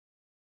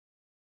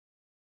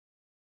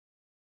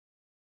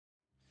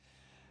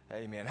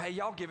Amen. Hey,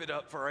 y'all give it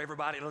up for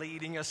everybody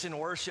leading us in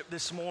worship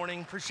this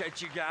morning.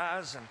 Appreciate you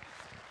guys. And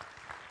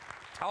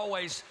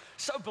always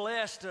so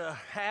blessed to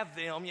have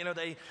them. You know,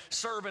 they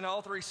serve in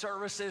all three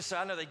services, so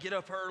I know they get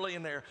up early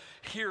and they're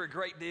here a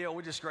great deal.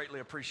 We just greatly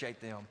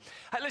appreciate them.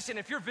 Hey, listen,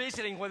 if you're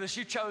visiting with us,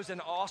 you chose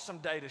an awesome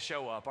day to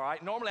show up, all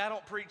right? Normally, I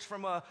don't preach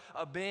from a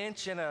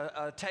bench and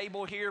a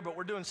table here, but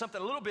we're doing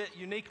something a little bit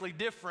uniquely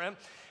different.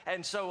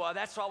 And so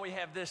that's why we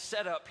have this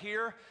set up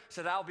here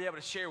so that I'll be able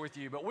to share with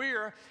you. But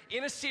we're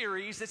in a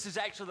series. This is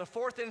actually the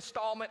fourth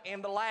installment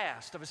and the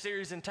last of a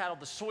series entitled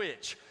The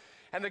Switch.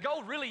 And the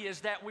goal really is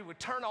that we would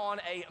turn on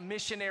a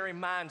missionary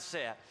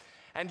mindset.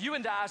 And you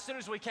and I, as soon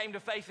as we came to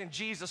faith in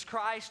Jesus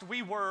Christ,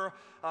 we were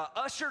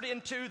ushered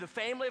into the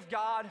family of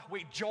God.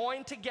 We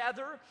joined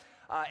together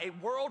a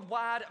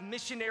worldwide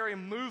missionary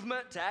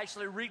movement to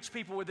actually reach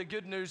people with the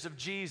good news of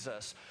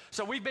Jesus.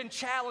 So we've been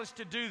challenged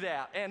to do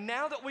that. And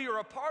now that we are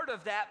a part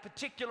of that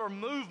particular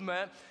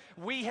movement,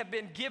 we have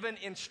been given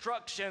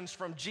instructions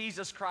from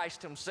Jesus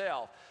Christ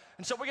himself.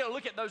 And so we're going to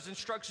look at those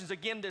instructions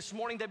again this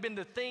morning. They've been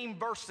the theme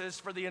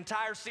verses for the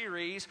entire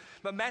series,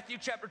 but Matthew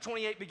chapter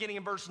 28, beginning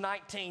in verse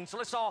 19. So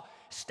let's all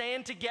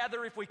stand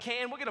together if we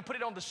can. We're going to put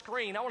it on the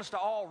screen. I want us to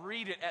all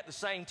read it at the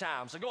same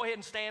time. So go ahead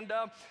and stand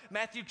up.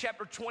 Matthew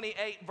chapter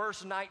 28,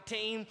 verse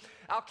 19.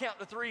 I'll count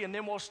to three and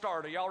then we'll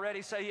start. Are y'all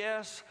ready? Say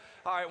yes.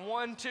 All right,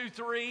 1, 2,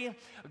 3.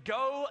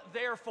 Go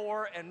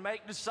therefore and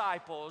make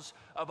disciples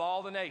of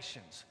all the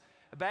nations,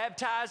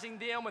 baptizing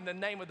them in the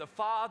name of the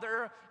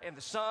Father and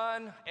the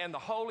Son and the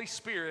Holy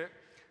Spirit,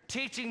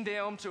 teaching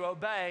them to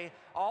obey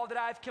all that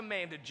I've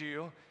commanded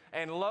you.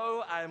 And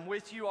lo, I am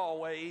with you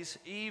always,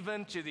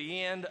 even to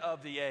the end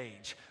of the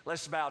age.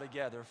 Let's bow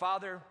together.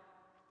 Father,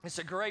 it's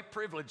a great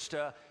privilege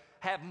to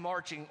have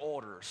marching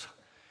orders,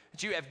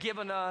 that you have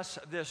given us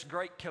this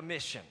great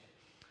commission.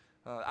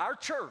 Our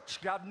church,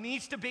 God,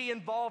 needs to be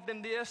involved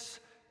in this.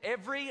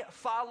 Every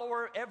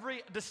follower,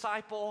 every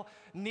disciple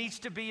needs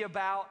to be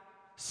about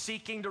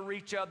seeking to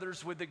reach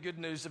others with the good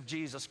news of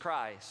Jesus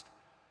Christ.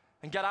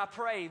 And God, I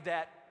pray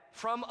that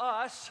from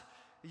us,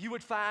 you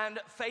would find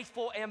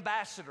faithful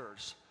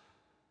ambassadors,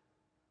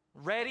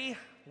 ready,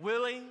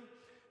 willing,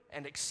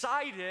 and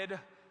excited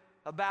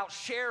about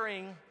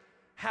sharing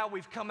how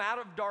we've come out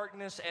of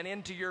darkness and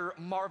into your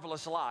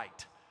marvelous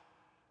light.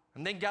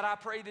 And then, God, I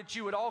pray that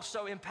you would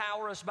also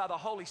empower us by the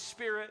Holy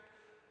Spirit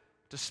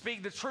to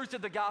speak the truth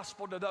of the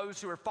gospel to those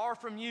who are far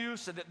from you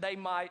so that they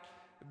might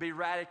be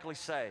radically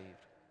saved.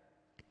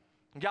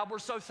 God, we're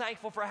so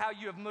thankful for how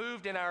you have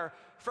moved in our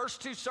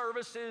first two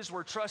services.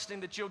 We're trusting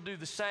that you'll do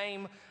the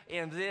same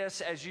in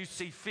this as you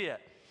see fit.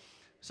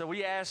 So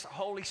we ask,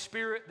 Holy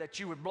Spirit, that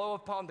you would blow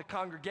upon the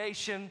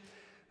congregation,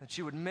 that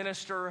you would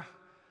minister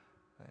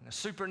in a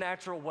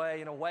supernatural way,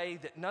 in a way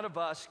that none of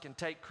us can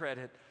take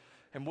credit,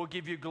 and we'll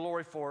give you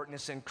glory for it. And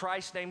it's in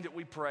Christ's name that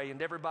we pray,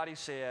 and everybody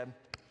said,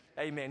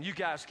 amen. You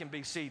guys can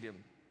be seated.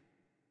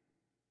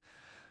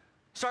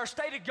 So our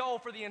stated goal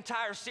for the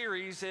entire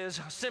series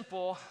is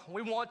simple.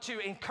 We want to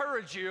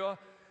encourage you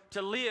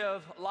to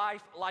live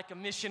life like a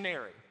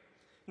missionary.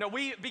 Now,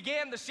 we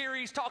began the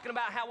series talking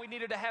about how we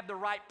needed to have the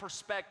right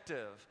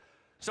perspective.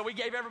 So we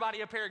gave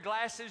everybody a pair of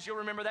glasses. You'll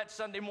remember that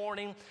Sunday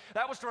morning.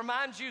 That was to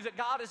remind you that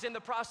God is in the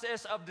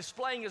process of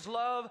displaying his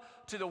love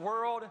to the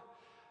world.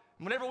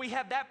 Whenever we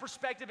have that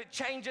perspective, it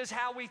changes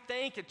how we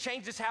think. It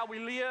changes how we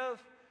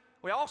live.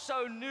 We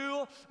also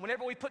knew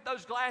whenever we put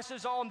those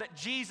glasses on that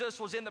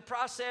Jesus was in the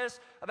process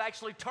of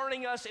actually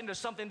turning us into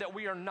something that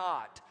we are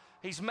not.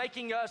 He's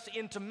making us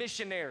into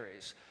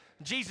missionaries.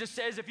 Jesus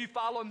says, if you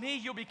follow me,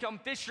 you'll become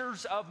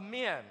fishers of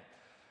men.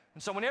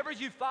 And so whenever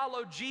you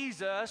follow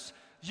Jesus,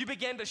 you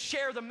begin to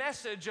share the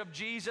message of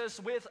Jesus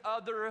with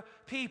other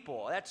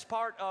people. That's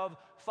part of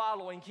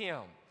following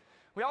him.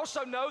 We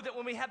also know that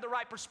when we have the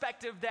right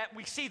perspective that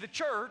we see the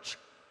church,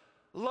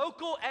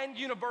 local and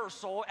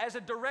universal, as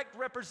a direct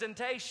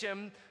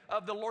representation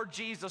of the Lord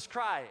Jesus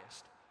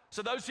Christ.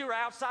 So those who are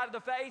outside of the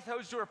faith,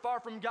 those who are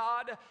far from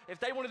God, if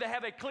they wanted to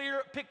have a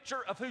clear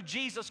picture of who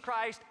Jesus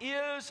Christ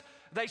is,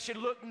 they should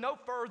look no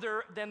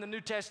further than the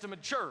New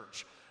Testament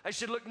church. They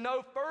should look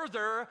no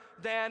further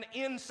than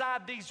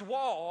inside these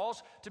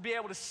walls to be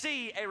able to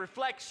see a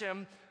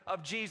reflection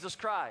of Jesus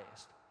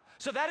Christ.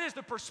 So that is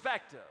the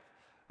perspective.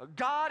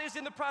 God is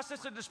in the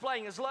process of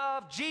displaying his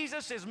love.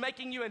 Jesus is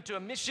making you into a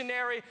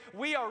missionary.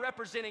 We are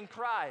representing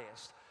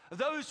Christ.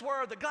 Those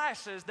were the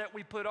glasses that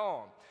we put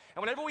on.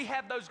 And whenever we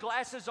have those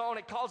glasses on,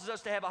 it causes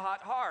us to have a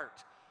hot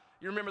heart.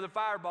 You remember the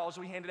fireballs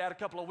we handed out a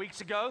couple of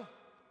weeks ago?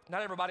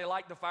 Not everybody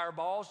liked the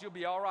fireballs. You'll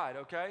be all right,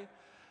 okay?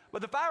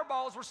 But the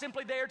fireballs were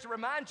simply there to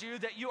remind you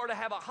that you are to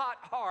have a hot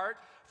heart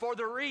for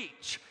the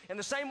reach. In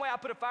the same way I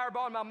put a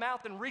fireball in my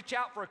mouth and reach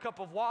out for a cup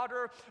of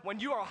water, when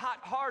you are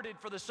hot-hearted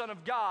for the Son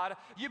of God,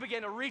 you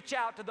begin to reach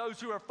out to those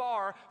who are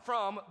far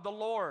from the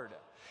Lord.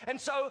 And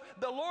so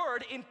the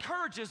Lord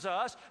encourages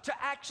us to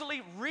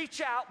actually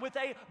reach out with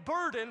a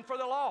burden for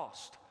the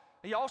lost.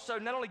 He also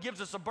not only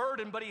gives us a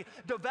burden, but he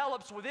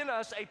develops within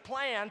us a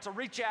plan to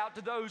reach out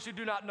to those who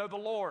do not know the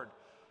Lord.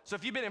 So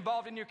if you've been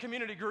involved in your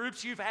community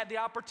groups, you've had the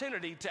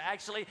opportunity to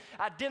actually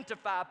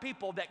identify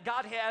people that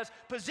God has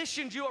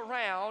positioned you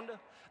around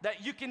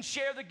that you can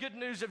share the good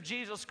news of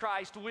Jesus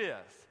Christ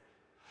with.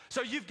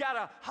 So you've got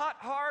a hot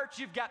heart,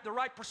 you've got the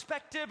right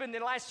perspective, and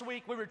then last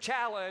week we were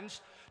challenged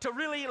to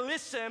really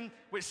listen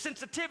with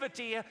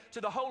sensitivity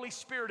to the Holy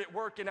Spirit at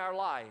work in our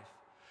life.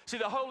 See,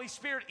 the Holy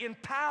Spirit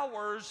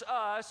empowers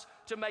us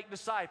to make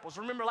disciples.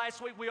 Remember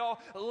last week we all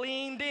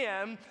leaned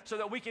in so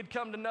that we could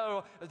come to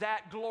know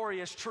that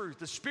glorious truth.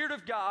 The Spirit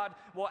of God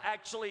will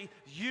actually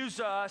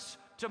use us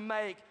to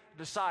make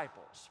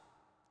disciples.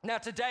 Now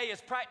today,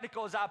 as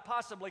practical as I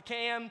possibly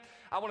can,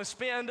 I want to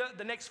spend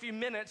the next few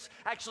minutes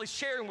actually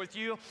sharing with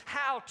you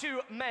how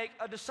to make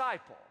a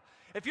disciple.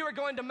 If you are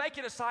going to make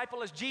a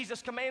disciple as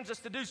Jesus commands us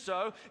to do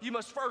so, you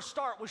must first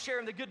start with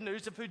sharing the good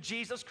news of who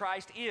Jesus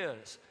Christ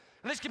is.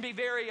 And this can be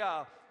very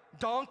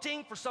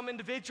daunting for some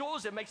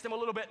individuals. It makes them a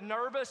little bit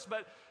nervous,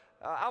 but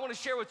I want to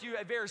share with you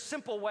a very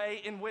simple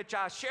way in which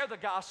I share the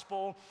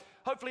gospel.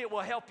 Hopefully it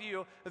will help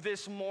you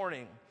this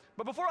morning.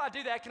 But before I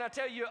do that, can I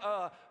tell you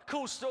a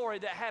cool story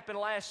that happened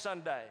last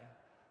Sunday?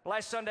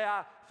 Last Sunday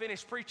I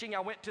finished preaching, I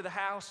went to the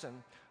house,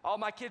 and all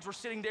my kids were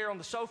sitting there on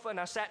the sofa, and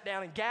I sat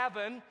down, and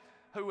Gavin,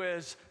 who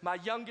is my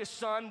youngest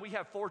son, we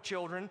have 4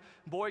 children,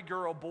 boy,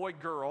 girl, boy,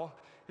 girl.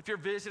 If you're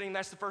visiting,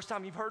 that's the first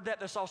time you've heard that,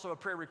 that's also a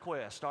prayer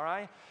request, all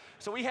right?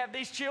 So we have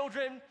these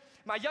children.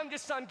 My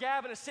youngest son,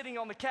 Gavin, is sitting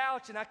on the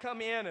couch, and I come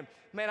in, and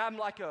man, I'm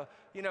like a,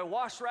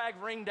 wash rag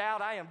wringed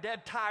out. I am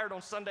dead tired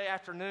on Sunday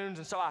afternoons,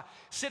 and so I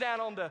sit down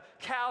on the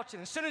couch,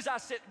 and as soon as I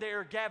sit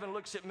there, Gavin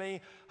looks at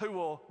me, who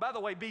will, by the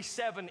way, be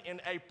 7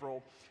 in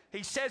April.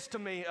 He says to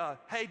me,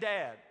 hey,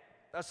 Dad.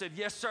 I said,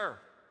 yes, sir.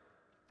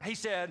 He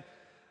said,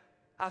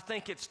 I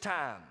think it's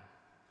time.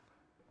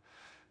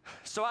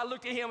 So I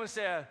looked at him and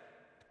said,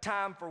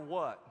 time for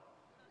what?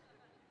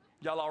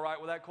 Y'all all right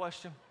with that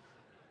question?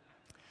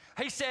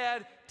 He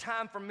said,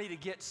 time for me to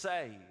get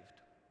saved.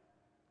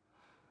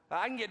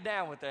 I can get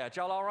down with that.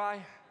 Y'all all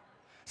right?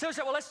 So we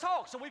said, well, let's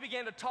talk. So we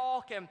began to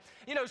talk and,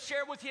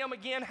 share with him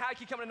again how he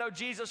could come to know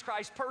Jesus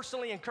Christ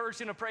personally, encourage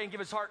him to pray and give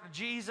his heart to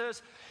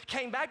Jesus.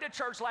 Came back to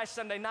church last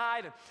Sunday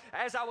night, and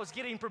as I was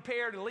getting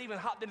prepared and leaving,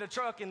 hopped in the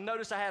truck and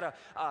noticed I had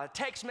a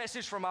text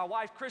message from my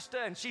wife,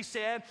 Krista, and she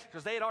said,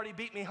 because they had already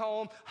beat me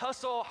home,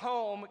 hustle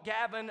home,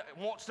 Gavin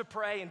wants to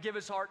pray and give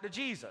his heart to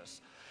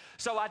Jesus.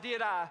 So I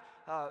did. I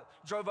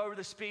drove over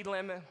the speed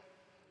limit.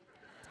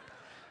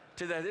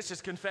 This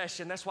is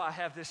confession. That's why I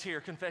have this here,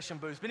 confession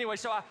booth. But anyway,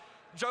 so I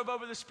drove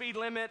over the speed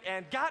limit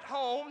and got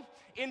home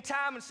in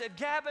time and said,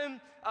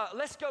 Gavin,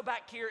 let's go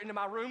back here into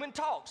my room and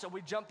talk. So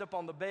we jumped up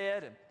on the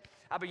bed and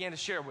I began to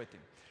share with him.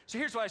 So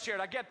here's what I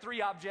shared. I got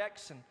 3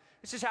 objects, and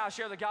this is how I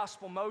share the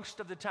gospel most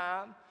of the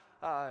time.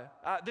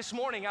 This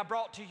morning I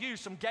brought to you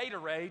some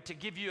Gatorade to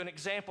give you an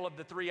example of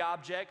the 3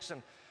 objects.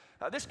 And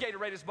this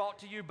Gatorade is brought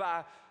to you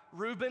by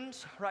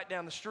Reuben's right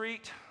down the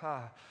street.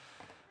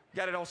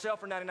 Got it on sale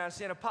for 99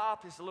 cents a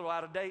pop. It's a little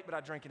out of date, but I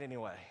drink it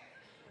anyway.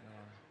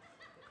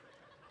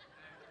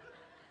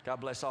 God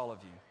bless all of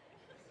you.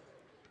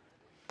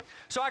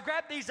 So I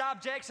grabbed these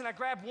objects, and I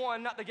grabbed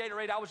one, not the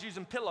Gatorade, I was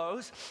using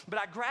pillows, but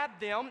I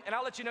grabbed them, and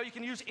I'll let you know you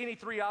can use any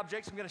 3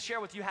 objects. I'm going to share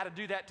with you how to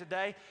do that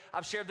today.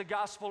 I've shared the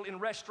gospel in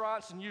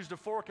restaurants and used a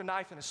fork, a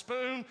knife, and a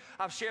spoon.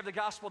 I've shared the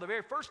gospel the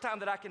very first time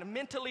that I can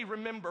mentally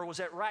remember was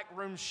at Rack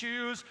Room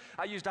Shoes.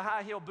 I used a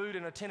high heel boot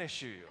and a tennis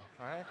shoe,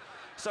 all right?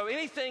 So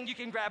anything you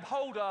can grab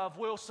hold of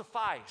will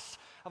suffice.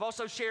 I've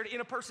also shared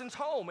in a person's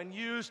home and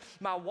used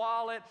my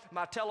wallet,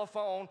 my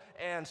telephone,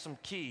 and some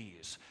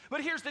keys.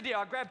 But here's the deal.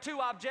 I grabbed 2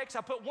 objects.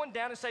 I put one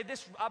down and say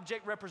this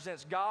object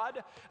represents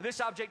God. This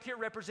object here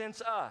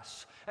represents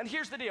us. And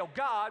here's the deal.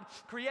 God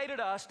created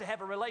us to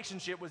have a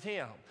relationship with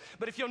Him.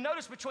 But if you'll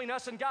notice between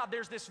us and God,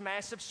 there's this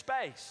massive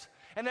space.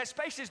 And that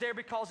space is there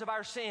because of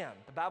our sin.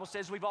 The Bible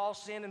says we've all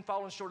sinned and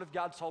fallen short of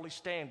God's holy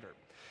standard.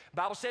 The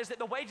Bible says that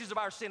the wages of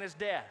our sin is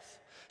death.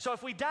 So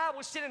if we die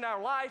with sin in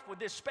our life, with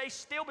this space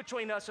still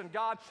between us and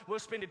God, we'll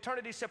spend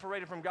eternity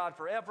separated from God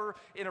forever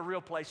in a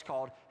real place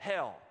called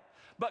hell.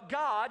 But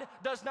God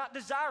does not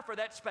desire for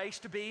that space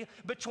to be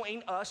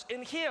between us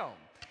and Him.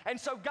 And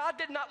so God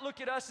did not look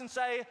at us and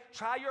say,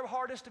 try your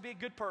hardest to be a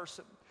good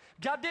person.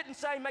 God didn't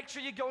say, make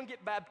sure you go and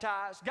get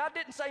baptized. God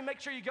didn't say, make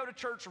sure you go to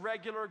church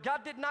regular.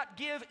 God did not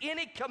give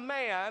any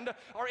command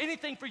or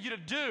anything for you to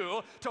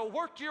do to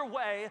work your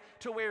way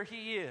to where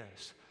He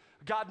is.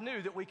 God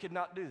knew that we could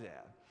not do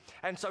that.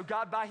 And so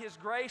God, by His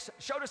grace,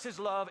 showed us His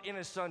love in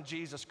His Son,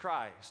 Jesus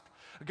Christ.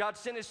 God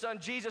sent His Son,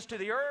 Jesus, to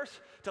the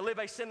earth to live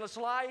a sinless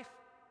life.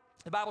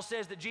 The Bible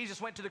says that Jesus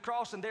went to the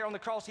cross, and there on the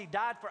cross He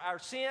died for our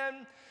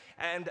sin.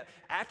 And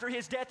after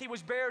His death, He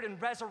was buried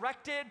and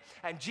resurrected,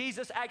 and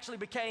Jesus actually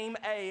became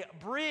a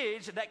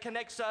bridge that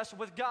connects us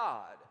with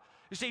God.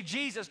 You see,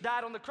 Jesus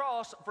died on the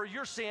cross for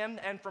your sin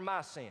and for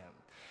my sin.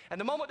 And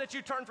the moment that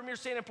you turn from your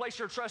sin and place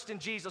your trust in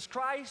Jesus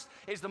Christ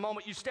is the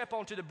moment you step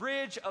onto the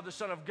bridge of the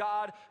Son of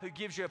God who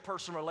gives you a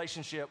personal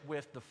relationship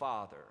with the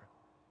Father.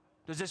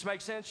 Does this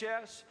make sense?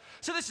 Yes?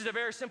 So this is a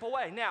very simple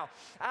way. Now,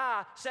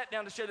 I sat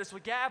down to share this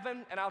with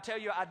Gavin, and I'll tell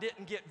you I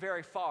didn't get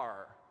very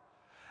far.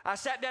 I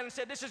sat down and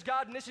said, this is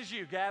God and this is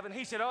you, Gavin.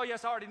 He said, oh,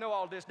 yes, I already know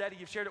all this, Daddy.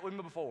 You've shared it with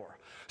me before.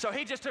 So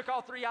he just took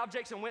all three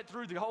objects and went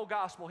through the whole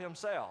gospel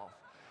himself.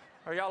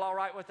 Are y'all all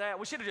right with that?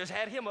 We should have just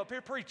had him up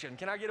here preaching.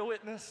 Can I get a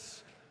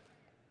witness?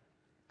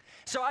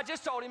 So I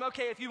just told him,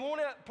 okay, if you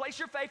want to place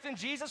your faith in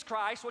Jesus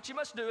Christ, what you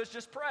must do is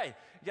just pray.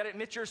 You got to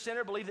admit you're a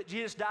sinner, believe that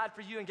Jesus died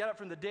for you and got up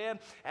from the dead,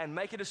 and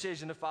make a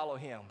decision to follow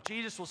him.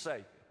 Jesus will save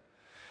you.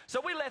 So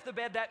we left the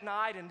bed that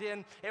night, and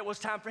then it was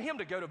time for him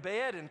to go to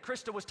bed, and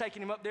Krista was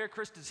taking him up there.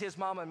 Krista's his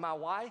mama and my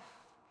wife.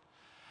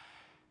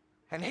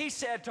 And he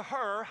said to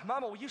her,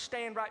 Mama, will you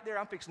stand right there?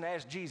 I'm fixing to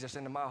ask Jesus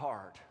into my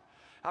heart.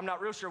 I'm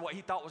not real sure what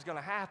he thought was going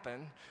to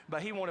happen,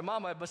 but he wanted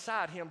Mama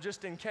beside him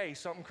just in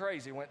case something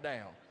crazy went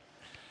down.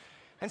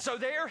 And so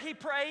there he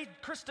prayed.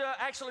 Krista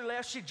actually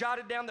left. She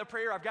jotted down the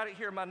prayer. I've got it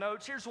here in my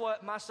notes. Here's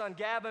what my son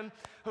Gavin,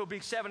 who will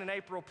be 7 in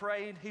April,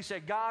 prayed. He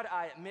said, God,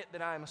 I admit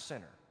that I am a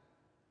sinner.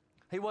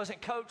 He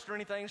wasn't coached or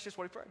anything. It's just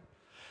what he prayed.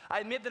 I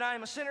admit that I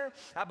am a sinner.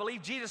 I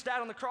believe Jesus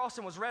died on the cross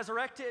and was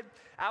resurrected.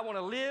 I want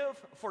to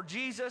live for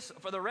Jesus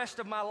for the rest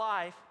of my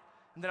life.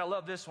 And then I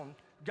love this one.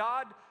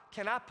 God,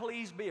 can I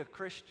please be a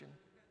Christian?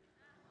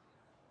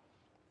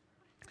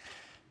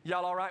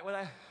 Y'all all right with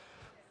that?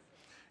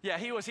 Yeah,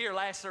 he was here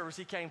last service.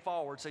 He came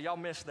forward, so y'all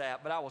missed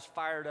that. But I was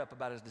fired up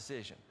about his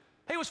decision.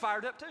 He was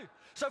fired up too.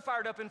 So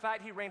fired up, in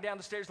fact, he ran down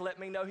the stairs to let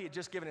me know he had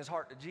just given his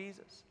heart to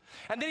Jesus.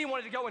 And then he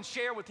wanted to go and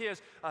share with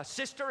his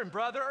sister and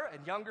brother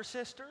and younger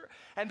sister.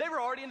 And they were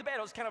already in the bed.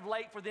 It was kind of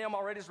late for them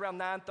already. It was around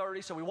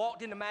 9:30. So we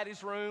walked into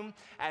Maddie's room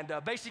and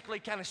basically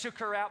kind of shook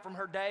her out from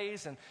her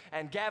days.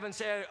 And Gavin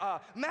said,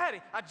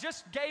 Maddie, I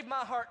just gave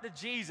my heart to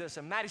Jesus.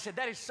 And Maddie said,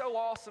 that is so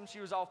awesome.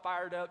 She was all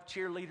fired up,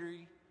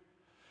 cheerleadery.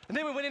 And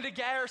then we went into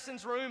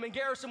Garrison's room, and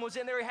Garrison was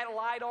in there. He had a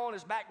light on.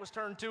 His back was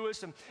turned to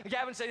us. And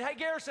Gavin said, hey,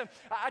 Garrison,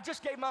 I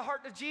just gave my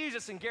heart to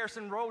Jesus. And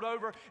Garrison rolled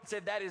over and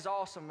said, that is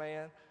awesome,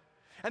 man.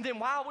 And then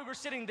while we were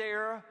sitting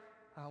there,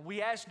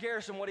 we asked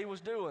Garrison what he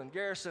was doing.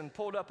 Garrison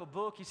pulled up a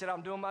book. He said,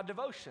 I'm doing my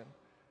devotion.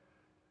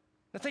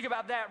 Now think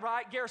about that,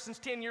 right? Garrison's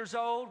 10 years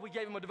old. We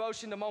gave him a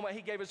devotion the moment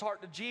he gave his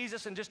heart to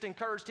Jesus and just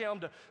encouraged him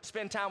to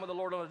spend time with the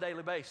Lord on a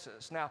daily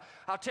basis. Now,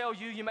 I'll tell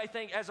you, you may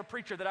think as a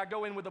preacher that I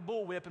go in with a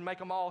bullwhip and make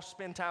them all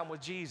spend time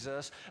with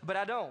Jesus, but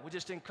I don't. We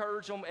just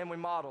encourage them and we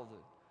model them.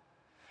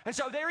 And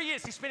so there he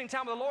is. He's spending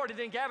time with the Lord. And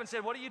then Gavin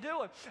said, what are you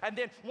doing? And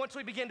then once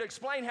we began to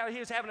explain how he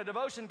was having a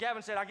devotion,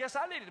 Gavin said, I guess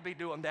I needed to be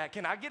doing that.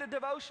 Can I get a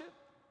devotion?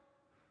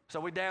 So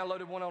we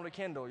downloaded one on the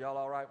Kindle. Y'all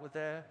all right with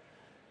that?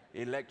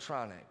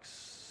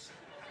 Electronics.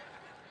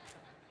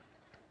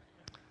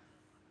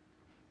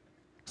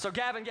 So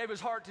Gavin gave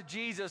his heart to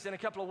Jesus. In a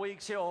couple of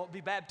weeks, he'll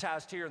be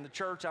baptized here in the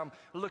church. I'm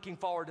looking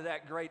forward to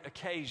that great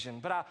occasion.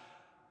 But I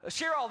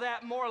share all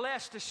that more or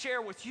less to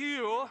share with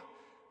you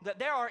that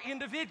there are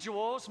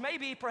individuals,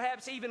 maybe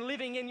perhaps even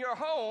living in your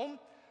home,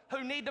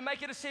 who need to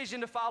make a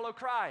decision to follow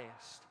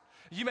Christ.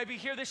 You may be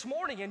here this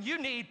morning and you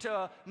need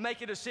to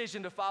make a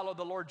decision to follow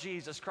the Lord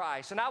Jesus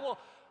Christ. And I will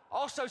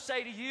also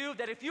say to you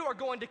that if you are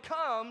going to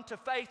come to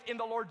faith in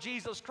the Lord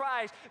Jesus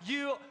Christ,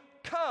 you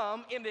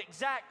come in the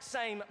exact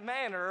same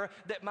manner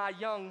that my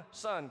young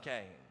son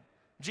came.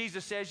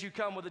 Jesus says you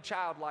come with a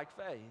childlike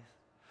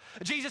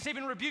faith. Jesus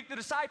even rebuked the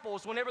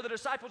disciples whenever the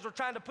disciples were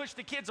trying to push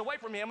the kids away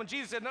from him. And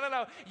Jesus said,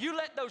 no, you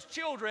let those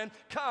children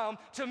come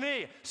to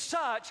me.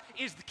 Such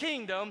is the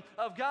kingdom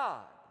of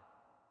God.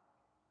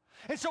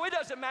 And so it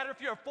doesn't matter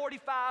if you're a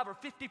 45 or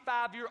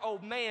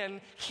 55-year-old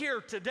man here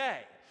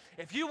today.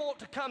 If you want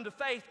to come to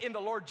faith in the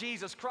Lord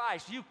Jesus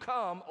Christ, you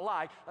come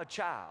like a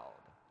child.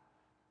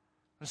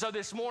 And so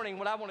this morning,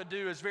 what I want to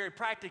do is very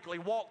practically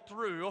walk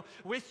through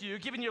with you,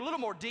 giving you a little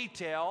more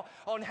detail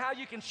on how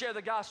you can share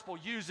the gospel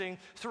using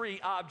 3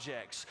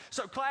 objects.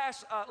 So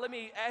class, let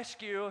me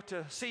ask you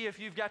to see if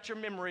you've got your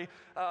memory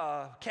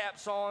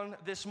caps on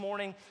this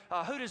morning.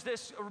 Who does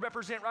this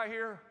represent right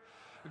here?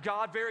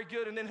 God, very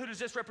good. And then who does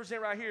this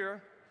represent right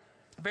here?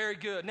 Very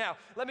good. Now,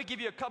 let me give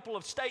you a couple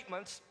of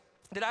statements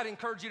that I'd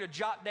encourage you to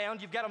jot down.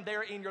 You've got them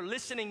there in your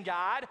listening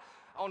guide.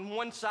 On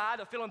one side,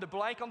 a fill in the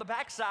blank. On the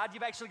back side,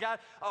 you've actually got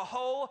a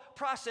whole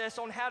process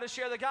on how to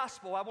share the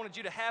gospel. I wanted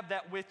you to have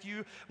that with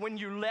you when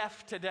you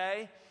left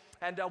today.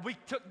 And we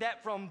took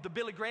that from the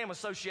Billy Graham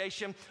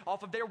Association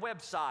off of their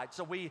website.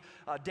 So we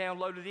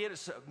downloaded it.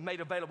 It's made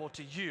available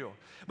to you.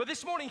 But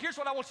this morning, here's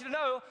what I want you to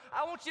know.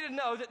 I want you to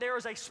know that there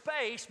is a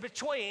space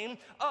between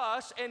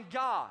us and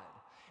God.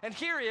 And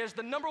here is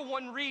the number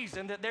one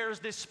reason that there is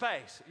this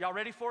space. Y'all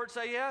ready for it?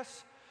 Say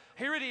yes.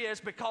 Here it is,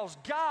 because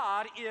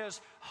God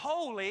is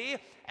holy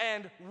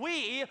and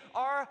we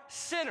are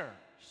sinners.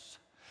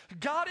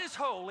 God is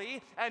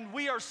holy and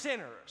we are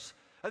sinners.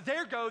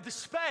 There go the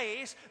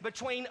space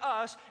between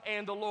us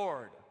and the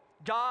Lord.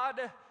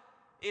 God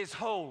is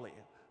holy.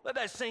 Let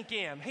that sink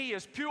in. He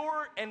is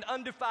pure and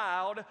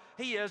undefiled.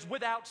 He is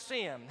without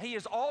sin. He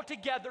is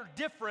altogether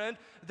different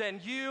than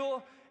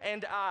you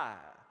and I.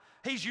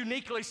 He's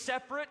uniquely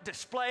separate,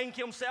 displaying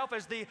himself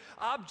as the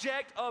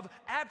object of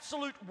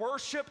absolute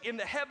worship in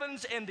the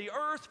heavens and the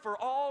earth for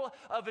all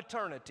of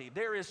eternity.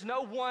 There is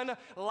no one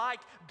like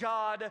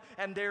God,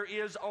 and there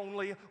is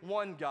only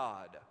one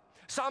God.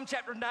 Psalm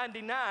chapter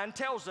 99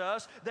 tells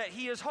us that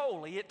he is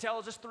holy. It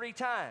tells us 3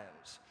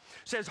 times.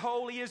 It says,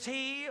 holy is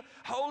he,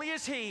 holy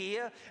is he.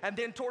 And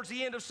then towards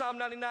the end of Psalm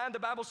 99, the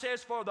Bible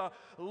says, for the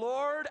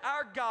Lord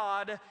our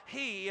God,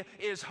 he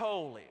is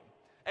holy.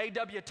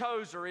 A.W.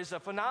 Tozer is a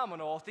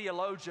phenomenal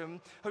theologian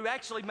who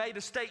actually made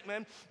a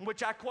statement,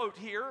 which I quote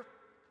here,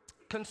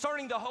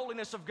 concerning the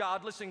holiness of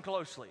God. Listen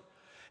closely.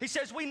 He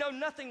says, we know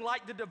nothing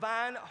like the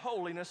divine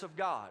holiness of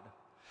God.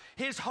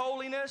 His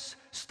holiness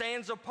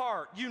stands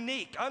apart,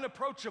 unique,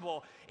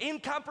 unapproachable,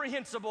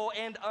 incomprehensible,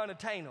 and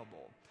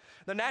unattainable.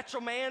 The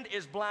natural man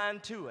is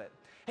blind to it.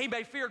 He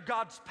may fear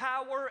God's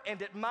power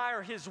and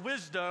admire his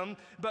wisdom,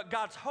 but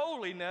God's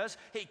holiness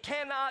he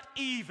cannot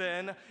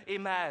even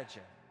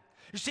imagine.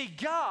 You see,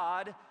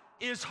 God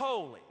is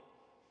holy.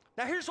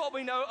 Now, here's what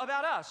we know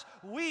about us.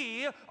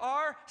 We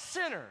are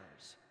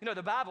sinners. You know,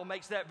 the Bible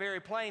makes that very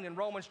plain in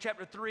Romans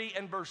chapter 3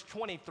 and verse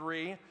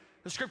 23.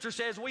 The scripture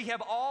says, we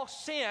have all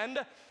sinned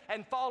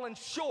and fallen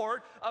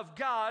short of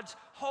God's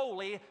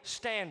holy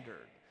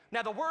standard.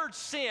 Now, the word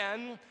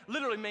sin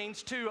literally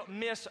means to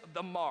miss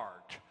the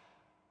mark.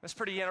 That's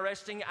pretty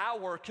interesting.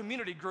 Our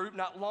community group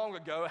not long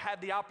ago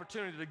had the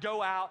opportunity to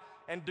go out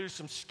and do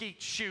some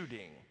skeet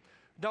shooting.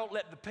 Don't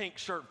let the pink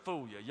shirt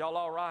fool you. Y'all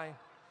all right?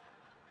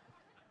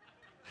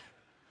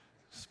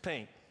 It's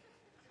pink.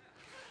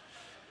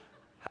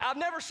 I've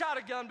never shot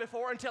a gun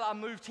before until I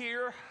moved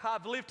here.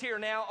 I've lived here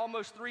now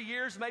almost 3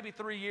 years, maybe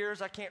 3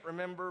 years, I can't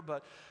remember,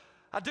 but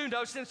I do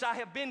know since I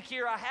have been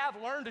here, I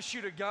have learned to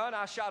shoot a gun.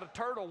 I shot a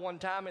turtle one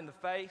time in the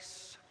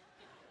face.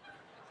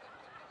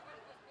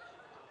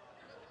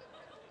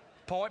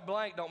 Point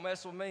blank, don't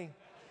mess with me.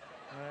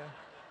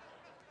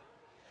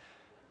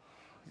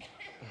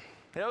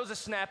 It was a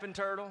snapping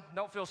turtle.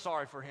 Don't feel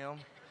sorry for him.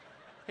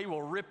 He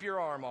will rip your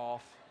arm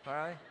off, all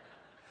right?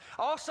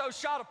 Also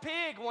shot a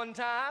pig one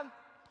time.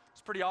 It's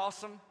pretty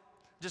awesome.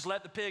 Just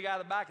let the pig out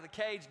of the back of the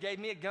cage, gave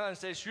me a gun and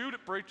said, shoot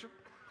it, preacher.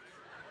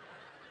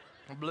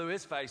 And blew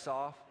his face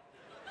off.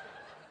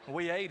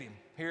 We ate him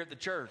here at the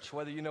church,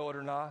 whether you know it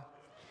or not.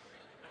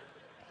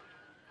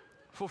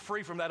 If we're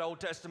free from that Old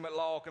Testament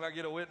law, can I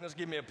get a witness?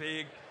 Give me a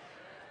pig.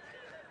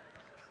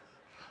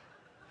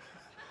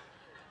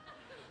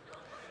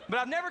 But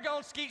I've never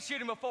gone skeet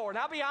shooting before. And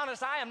I'll be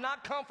honest, I am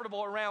not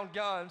comfortable around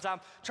guns. I'm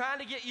trying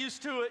to get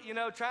used to it, you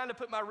know, trying to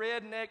put my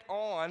redneck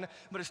on,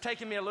 but it's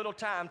taken me a little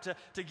time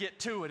to get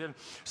to it. And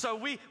so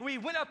we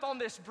went up on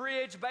this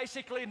bridge,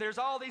 basically, and there's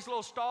all these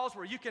little stalls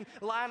where you can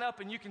line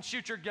up and you can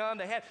shoot your gun.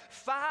 They had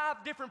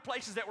 5 different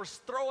places that were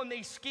throwing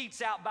these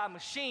skeets out by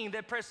machine.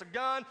 They'd press a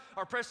gun,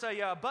 or press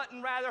a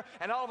button, rather,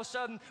 and all of a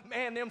sudden,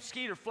 man, them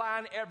skeet are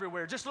flying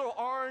everywhere. Just little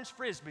orange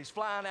Frisbees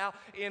flying out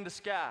in the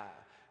sky.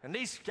 And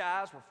these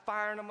guys were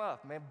firing them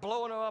up, man,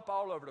 blowing them up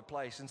all over the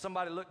place. And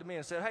somebody looked at me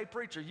and said, hey,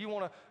 preacher,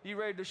 you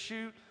ready to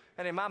shoot?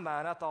 And in my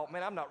mind, I thought,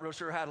 man, I'm not real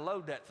sure how to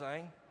load that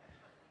thing.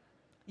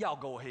 Y'all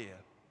go ahead.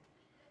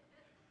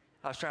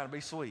 I was trying to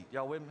be sweet.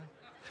 Y'all with me?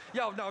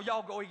 Y'all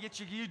go ahead.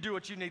 You do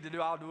what you need to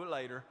do. I'll do it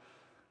later.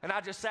 And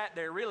I just sat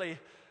there. Really,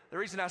 the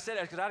reason I said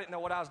that is because I didn't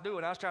know what I was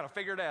doing. I was trying to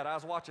figure it out. I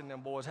was watching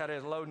them boys, how they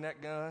was loading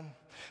that gun.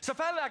 So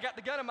finally, I got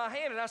the gun in my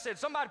hand, and I said,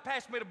 somebody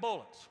pass me the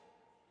bullets.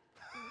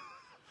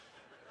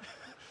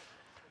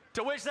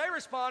 To which they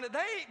responded, they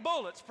ain't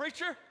bullets,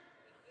 preacher.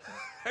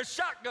 They're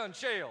shotgun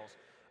shells.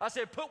 I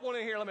said, put one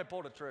in here, let me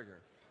pull the trigger.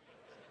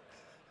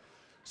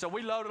 So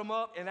we loaded them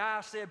up, and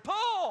I said,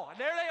 pull! And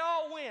there they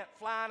all went,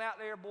 flying out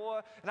there,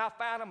 boy. And I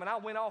found them, and I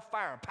went off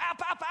firing. Pow,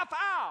 pow, pow,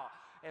 pow!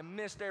 And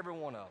missed every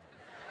one of them.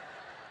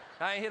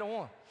 I ain't hit a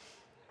one.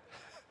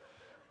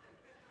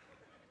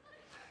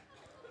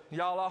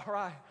 Y'all all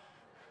right?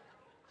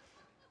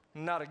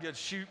 Not a good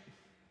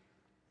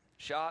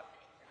shot.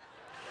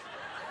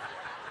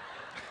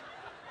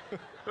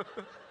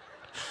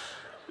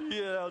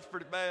 Yeah, that was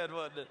pretty bad,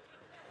 wasn't it?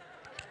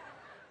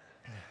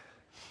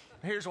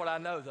 Here's what I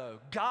know, though.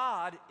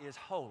 God is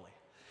holy.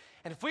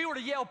 And if we were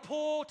to yell,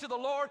 pull to the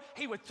Lord,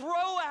 he would throw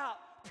out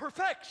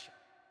perfection.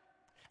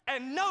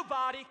 And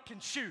nobody can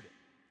shoot it.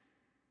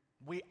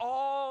 We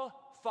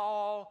all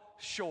fall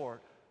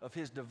short of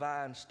his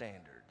divine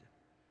standard.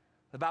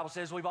 The Bible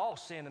says we've all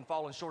sinned and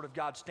fallen short of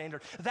God's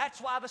standard.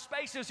 That's why the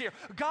space is here.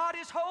 God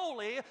is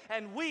holy,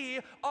 and we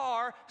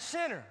are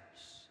sinners.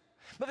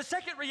 But the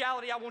second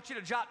reality I want you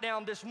to jot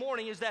down this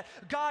morning is that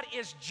God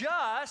is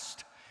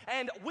just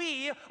and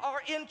we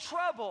are in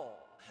trouble.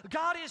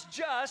 God is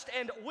just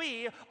and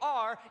we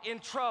are in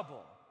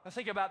trouble. Now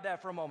think about that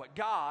for a moment.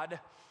 God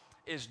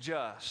is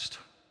just.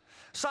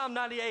 Psalm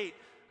 98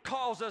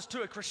 calls us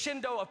to a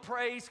crescendo of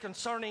praise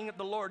concerning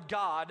the Lord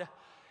God,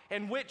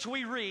 in which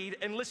we read,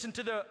 and listen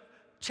to the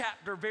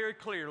chapter very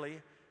clearly,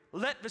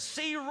 let the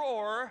sea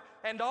roar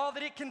and all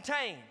that it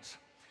contains.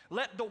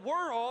 Let the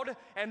world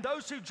and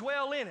those who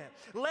dwell in it,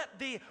 let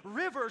the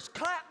rivers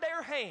clap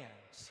their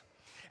hands,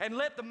 and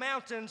let the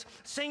mountains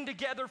sing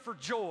together for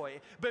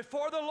joy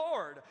before the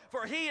Lord,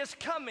 for he is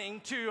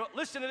coming to,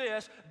 listen to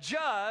this,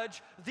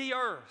 judge the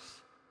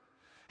earth.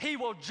 He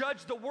will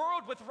judge the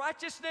world with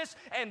righteousness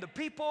and the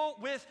people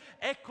with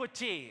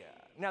equity.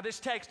 Now,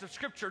 this text of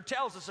Scripture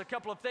tells us a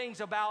couple of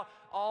things about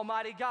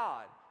Almighty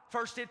God.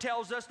 First, it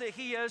tells us that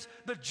He is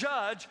the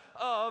judge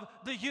of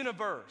the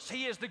universe.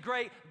 He is the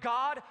great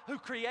God who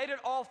created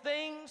all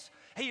things.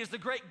 He is the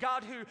great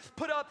God who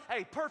put up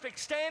a perfect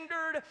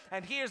standard,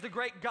 and He is the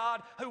great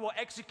God who will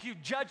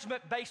execute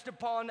judgment based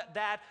upon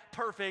that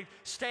perfect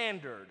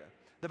standard.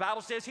 The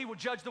Bible says He will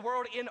judge the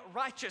world in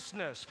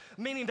righteousness,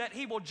 meaning that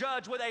He will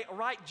judge with a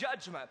right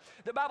judgment.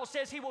 The Bible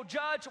says He will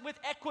judge with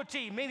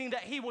equity, meaning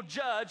that He will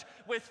judge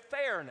with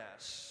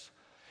fairness.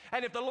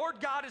 And if the Lord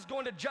God is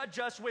going to judge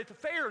us with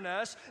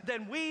fairness,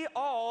 then we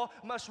all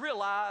must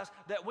realize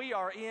that we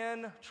are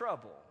in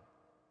trouble.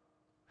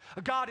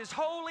 God is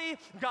holy,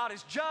 God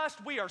is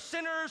just, we are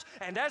sinners,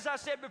 and as I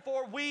said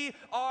before, we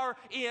are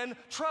in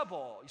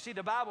trouble. You see,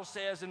 the Bible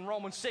says in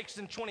Romans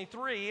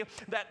 6:23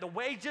 that the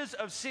wages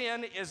of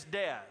sin is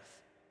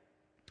death.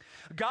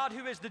 God,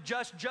 who is the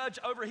just judge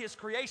over His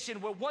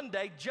creation, will one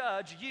day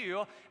judge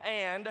you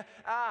and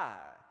I.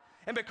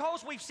 And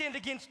because we've sinned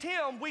against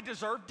Him, we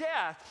deserve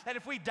death. And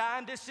if we die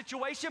in this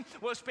situation,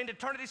 we'll spend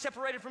eternity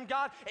separated from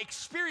God,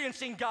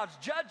 experiencing God's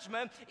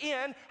judgment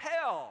in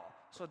hell.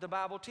 That's what the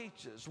Bible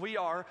teaches. We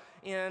are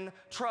in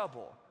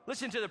trouble.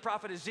 Listen to the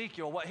prophet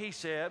Ezekiel, what he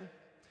said.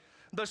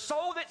 The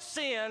soul that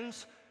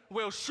sins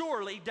will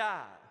surely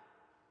die.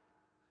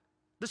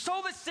 The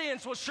soul that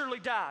sins will surely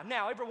die.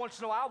 Now, every once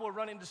in a while, we'll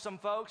run into some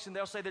folks and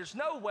they'll say there's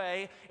no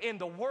way in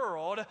the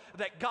world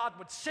that God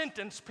would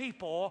sentence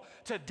people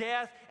to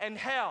death and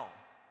hell.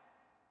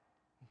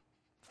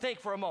 Think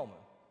for a moment.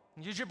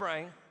 Use your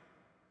brain.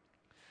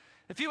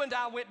 If you and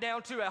I went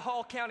down to a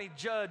Hall County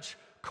judge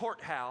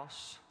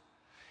courthouse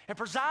and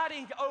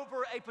presiding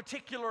over a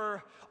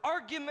particular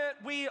argument,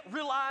 we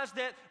realized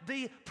that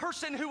the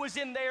person who was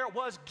in there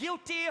was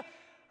guilty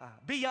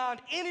beyond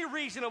any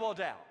reasonable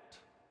doubt.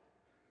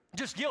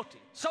 Just guilty.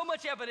 So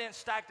much evidence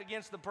stacked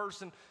against the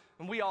person,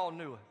 and we all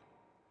knew it.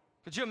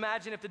 Could you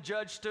imagine if the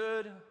judge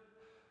stood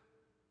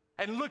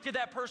and looked at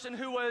that person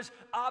who was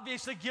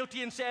obviously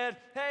guilty and said,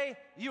 hey,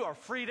 you are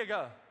free to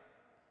go?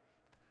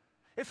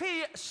 If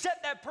he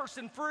set that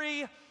person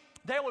free,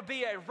 there would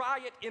be a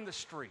riot in the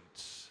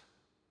streets.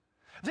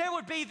 There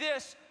would be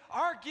this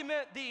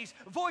argument, these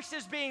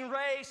voices being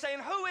raised saying,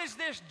 who is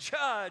this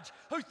judge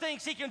who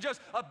thinks he can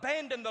just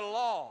abandon the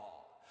law?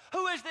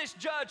 Who is this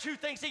judge who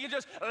thinks he can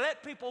just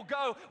let people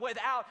go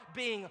without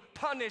being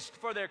punished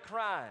for their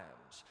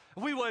crimes?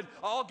 We would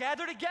all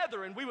gather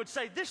together and we would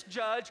say, this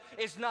judge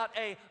is not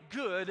a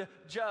good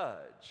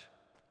judge.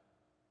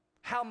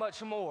 How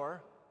much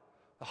more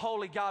the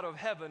holy God of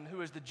heaven,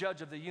 who is the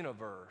judge of the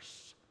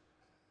universe?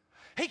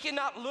 He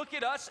cannot look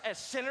at us as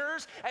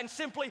sinners and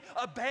simply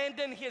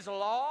abandon His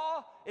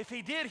law. If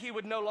He did, He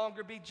would no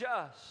longer be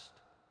just.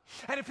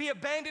 And if He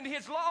abandoned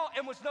His law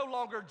and was no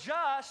longer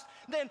just,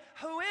 then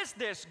who is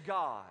this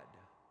God?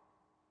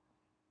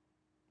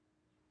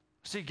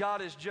 See,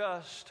 God is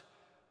just.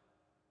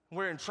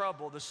 We're in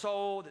trouble. The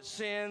soul that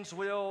sins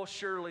will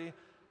surely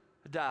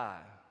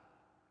die.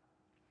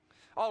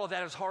 All of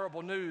that is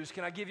horrible news.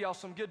 Can I give y'all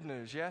some good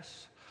news?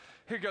 Yes?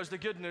 Here goes the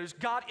good news.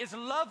 God is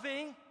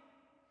loving,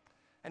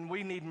 and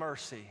we need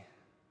mercy.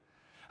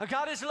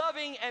 God is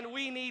loving, and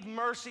we need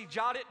mercy.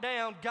 Jot it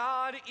down.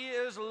 God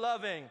is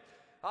loving.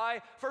 All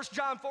right, 1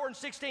 John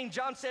 4:16,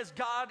 John says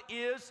God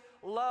is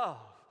love.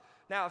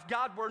 Now, if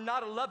God were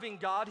not a loving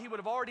God, He would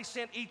have already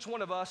sent each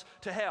one of us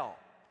to hell.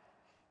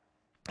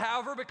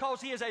 However,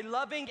 because He is a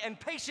loving and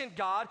patient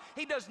God,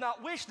 He does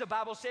not wish, the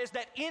Bible says,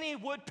 that any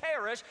would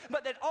perish,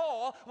 but that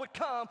all would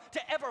come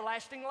to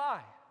everlasting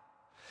life.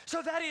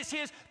 So that is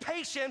His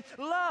patient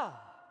love.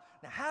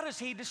 Now, how does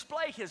He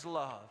display His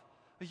love?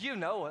 You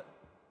know it.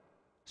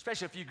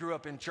 Especially if you grew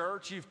up in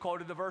church, you've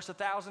quoted the verse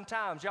 1,000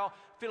 times. Y'all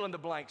fill in the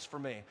blanks for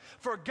me.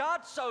 For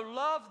God so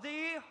loved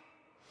thee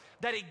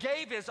that He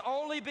gave His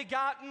only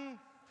begotten.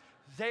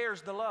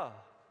 There's the love.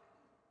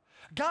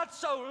 God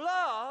so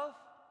loved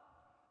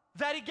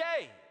that He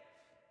gave.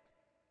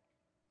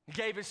 He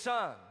gave His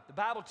Son. The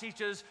Bible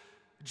teaches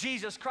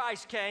Jesus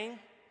Christ came,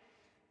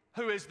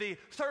 who is the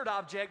third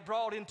object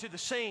brought into the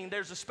scene.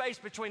 There's a space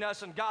between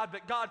us and God,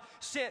 but God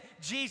sent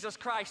Jesus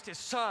Christ, His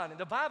Son. And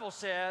the Bible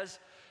says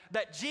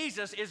that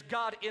Jesus is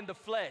God in the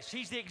flesh.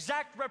 He's the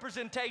exact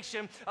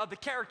representation of the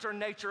character and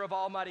nature of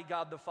Almighty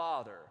God the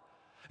Father.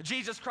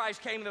 Jesus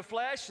Christ came in the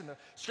flesh, and the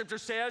Scripture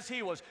says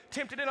He was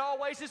tempted in all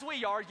ways as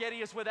we are, yet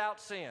He is without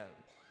sin.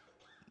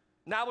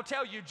 Now I will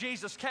tell you,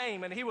 Jesus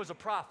came and He was a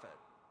prophet.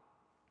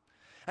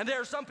 And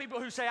there are some people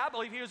who say, I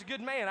believe He was a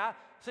good man. I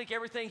think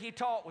everything He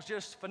taught was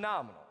just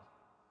phenomenal.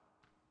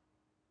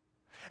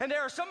 And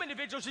there are some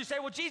individuals who say,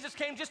 well, Jesus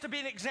came just to be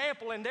an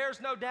example, and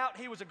there's no doubt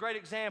He was a great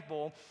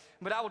example.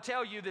 But I will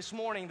tell you this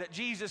morning that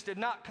Jesus did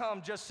not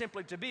come just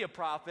simply to be a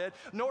prophet,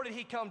 nor did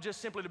He come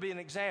just simply to be an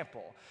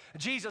example.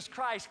 Jesus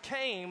Christ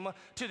came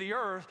to the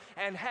earth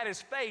and had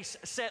His face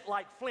set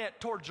like flint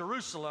toward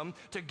Jerusalem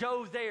to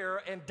go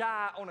there and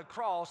die on a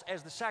cross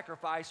as the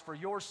sacrifice for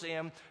your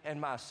sin and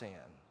my sin.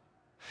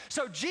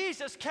 So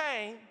Jesus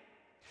came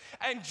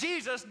and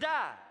Jesus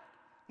died.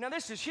 Now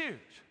this is huge.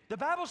 The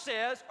Bible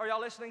says, are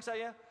y'all listening? Say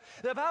yeah.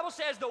 The Bible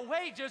says the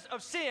wages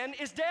of sin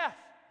is death.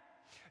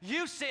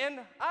 You sin,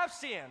 I've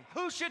sinned.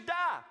 Who should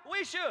die?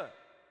 We should.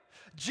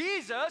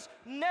 Jesus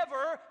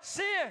never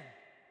sinned.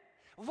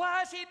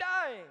 Why is he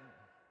dying?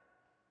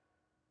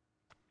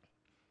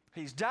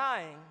 He's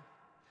dying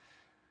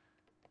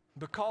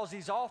because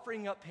he's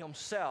offering up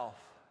himself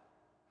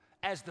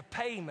as the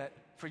payment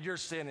for your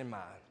sin and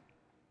mine.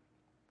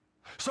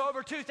 So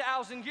over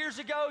 2,000 years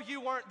ago,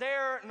 you weren't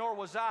there, nor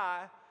was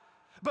I,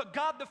 but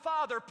God the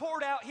Father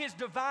poured out his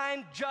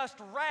divine just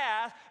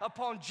wrath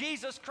upon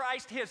Jesus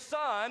Christ, his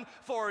Son,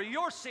 for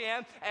your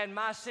sin and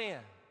my sin.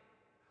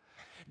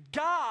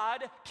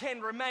 God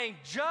can remain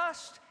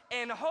just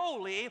and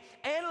holy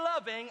and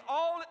loving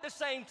all at the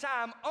same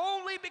time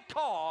only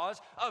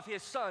because of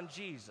his Son,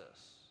 Jesus.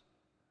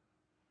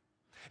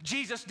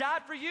 Jesus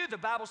died for you. The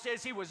Bible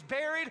says he was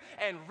buried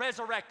and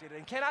resurrected.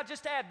 And can I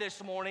just add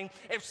this morning,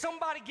 if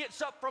somebody gets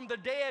up from the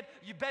dead,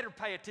 you better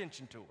pay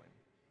attention to him.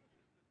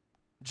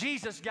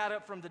 Jesus got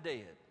up from the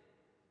dead.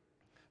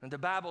 And the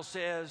Bible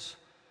says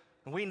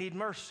we need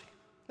mercy.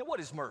 Now, what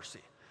is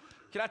mercy?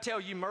 Can I tell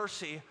you,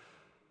 mercy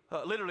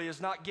literally is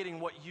not getting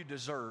what you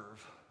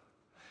deserve.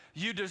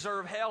 You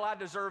deserve hell, I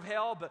deserve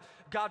hell, but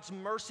God's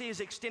mercy is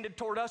extended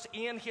toward us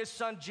in his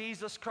Son,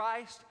 Jesus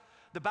Christ.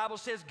 The Bible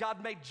says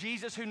God made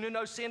Jesus, who knew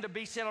no sin, to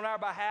be sin on our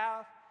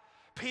behalf.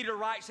 Peter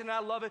writes, and I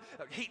love it,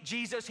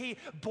 Jesus, he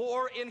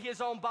bore in his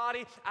own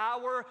body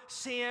our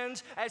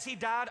sins as he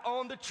died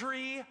on the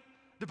tree.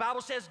 The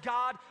Bible says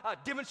God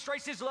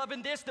demonstrates his love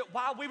in this, that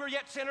while we were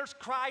yet sinners,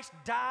 Christ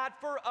died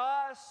for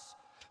us.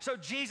 So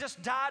Jesus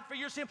died for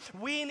your sin.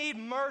 We need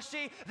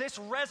mercy. This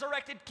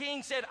resurrected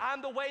King said,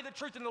 I'm the way, the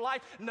truth, and the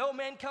life. No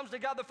man comes to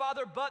God the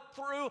Father but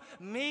through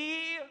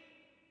me.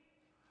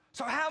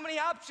 So how many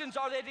options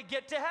are there to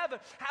get to heaven?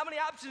 How many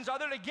options are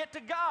there to get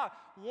to God?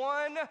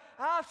 One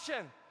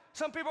option.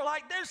 Some people are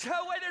like, there's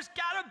no way, there's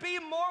got to be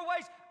more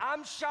ways.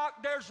 I'm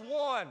shocked there's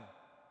one.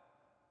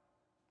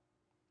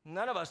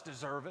 None of us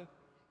deserve it.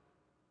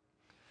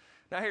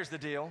 Now here's the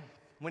deal.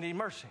 We need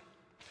mercy.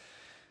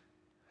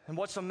 And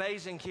what's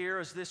amazing here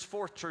is this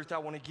fourth truth I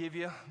want to give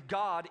you.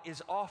 God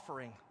is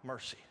offering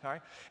mercy, all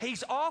right?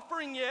 He's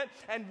offering it,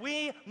 and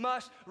we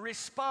must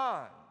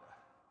respond.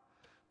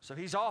 So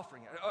he's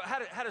offering it.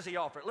 How does he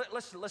offer it?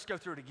 Let's go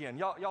through it again.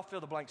 Y'all fill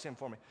the blanks in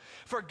for me.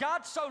 For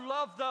God so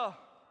loved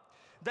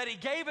that he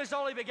gave his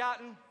only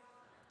begotten,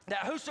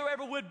 that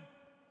whosoever would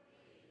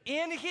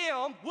in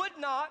him would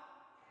not,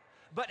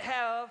 but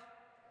have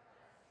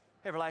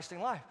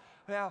everlasting life.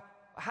 Now,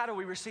 how do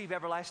we receive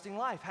everlasting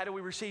life? How do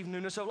we receive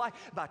newness of life?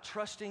 By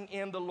trusting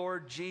in the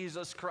Lord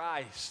Jesus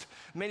Christ.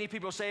 Many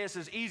people say it's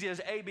as easy as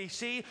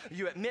ABC.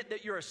 You admit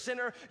that you're a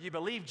sinner. You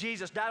believe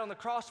Jesus died on the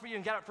cross for you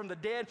and got up from the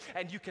dead,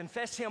 and you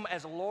confess him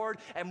as Lord.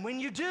 And when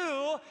you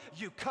do,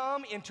 you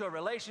come into a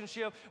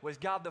relationship with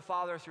God the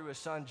Father through his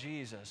Son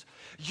Jesus.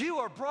 You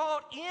are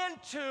brought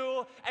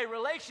into a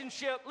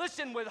relationship,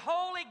 listen, with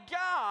holy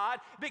God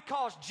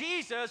because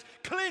Jesus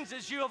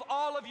cleanses you of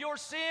all of your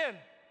sin.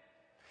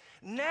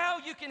 Now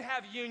you can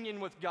have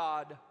union with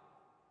God,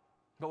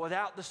 but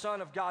without the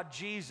Son of God,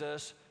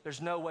 Jesus,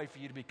 there's no way for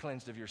you to be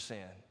cleansed of your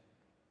sin.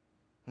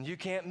 And you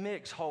can't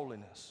mix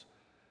holiness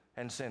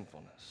and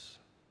sinfulness.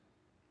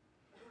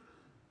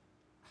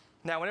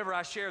 Now, whenever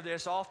I share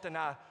this, often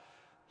I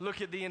look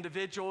at the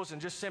individuals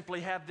and just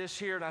simply have this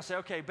here, and I say,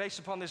 okay, based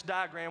upon this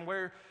diagram,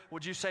 where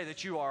would you say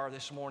that you are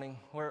this morning?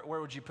 Where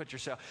would you put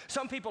yourself?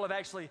 Some people have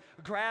actually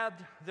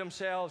grabbed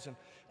themselves and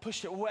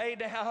pushed it way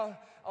down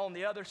on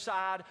the other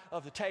side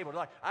of the table.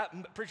 They're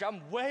like, preacher,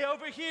 I'm way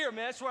over here,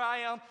 man. That's where I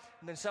am.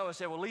 And then someone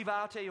said, well, Levi,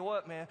 I'll tell you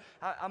what, man.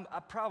 I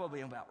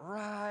probably am about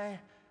right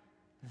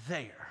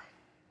there.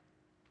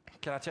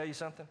 Can I tell you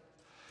something?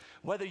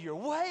 Whether you're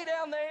way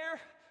down there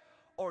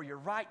or you're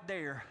right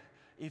there,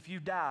 if you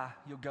die,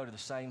 you'll go to the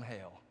same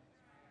hell.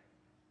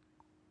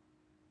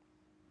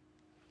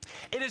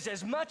 It is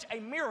as much a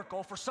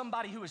miracle for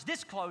somebody who is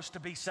this close to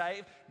be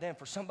saved than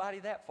for somebody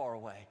that far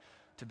away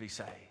to be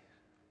saved.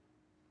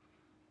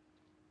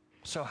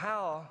 So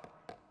how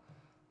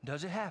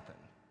does it happen?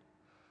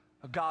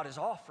 God is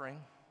offering,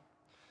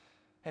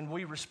 and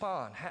we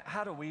respond.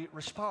 How do we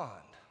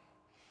respond?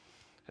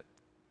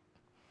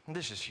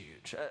 This is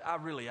huge.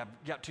 I've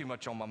got too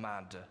much on my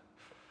mind to.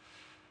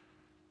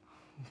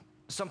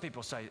 Some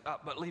people say,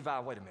 but Levi,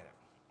 wait a minute.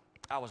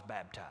 I was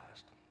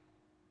baptized.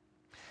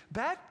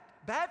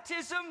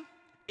 Baptism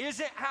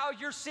isn't how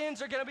your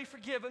sins are going to be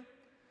forgiven.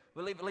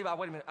 But Levi,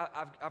 wait a minute.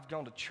 I've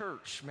gone to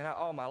church, man,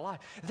 all my life.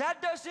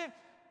 That doesn't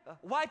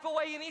wipe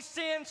away any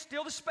sin.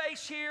 Still the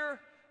space here.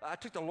 I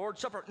took the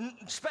Lord's Supper.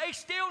 Space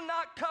still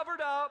not covered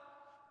up.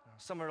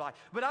 Some are like,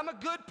 but I'm a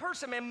good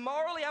person, man.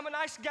 Morally, I'm a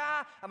nice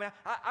guy. I mean,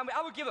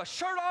 I would give a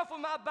shirt off with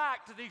my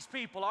back to these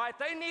people, all right? If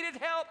they needed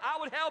help, I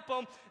would help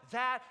them.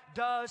 That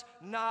does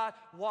not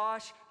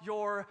wash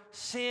your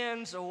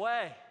sins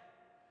away.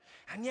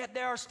 And yet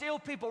there are still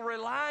people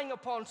relying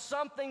upon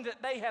something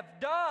that they have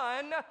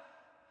done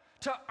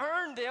to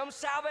earn them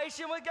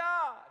salvation with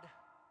God.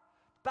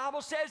 The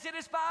Bible says it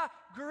is by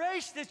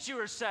grace that you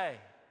are saved.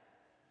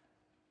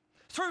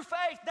 Through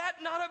faith, that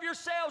not of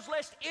yourselves,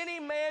 lest any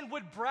man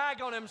would brag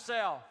on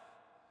himself.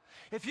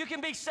 If you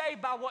can be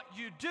saved by what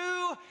you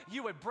do,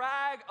 you would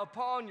brag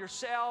upon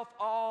yourself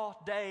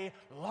all day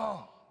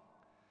long.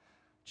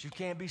 But you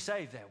can't be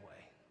saved that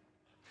way.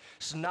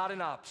 It's not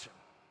an option.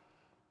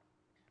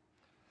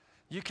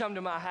 You come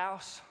to my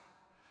house,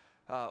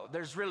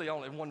 there's really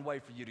only one way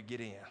for you to get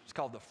in. It's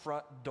called the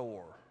front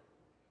door.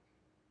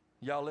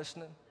 Y'all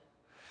listening?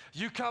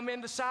 You come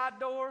in the side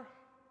door,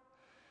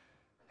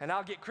 and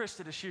I'll get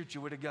Krista to shoot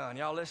you with a gun.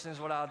 Y'all listening is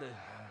what I'll do.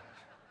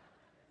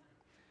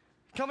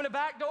 Come in the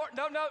back door.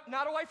 No,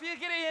 not a way for you to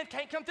get in.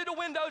 Can't come through the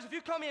windows. If you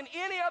come in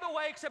any other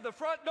way except the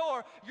front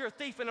door, you're a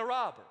thief and a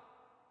robber.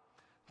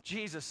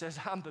 Jesus says,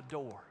 I'm the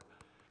door.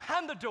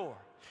 I'm the door.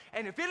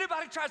 And if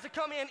anybody tries to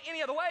come in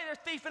any other way, they're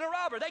a thief and a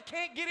robber. They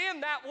can't get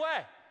in that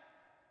way.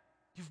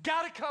 You've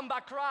got to come by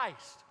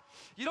Christ.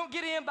 You don't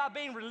get in by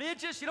being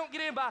religious. You don't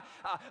get in by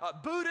a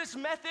Buddhist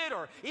method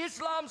or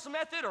Islam's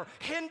method or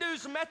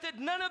Hindu's method.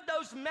 None of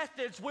those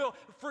methods will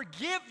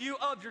forgive you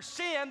of your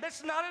sin.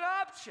 That's not an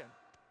option.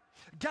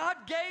 God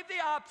gave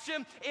the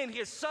option in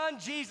His Son,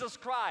 Jesus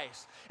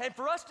Christ. And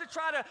for us to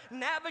try to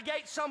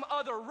navigate some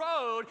other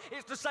road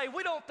is to say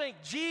we don't think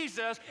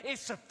Jesus is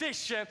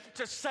sufficient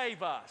to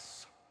save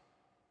us.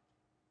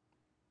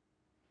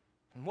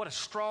 And what a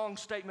strong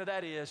statement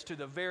that is to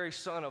the very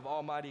Son of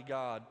Almighty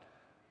God.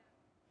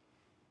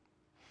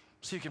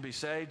 So you can be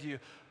saved, you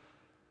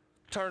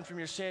turn from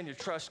your sin, you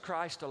trust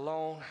Christ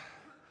alone,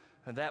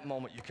 and that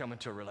moment you come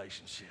into a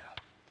relationship.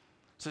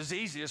 It's as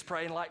easy as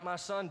praying like my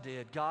son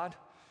did. God,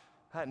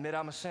 I admit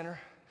I'm a sinner.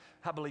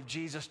 I believe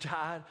Jesus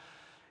died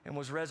and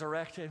was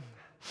resurrected,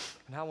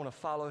 and I want to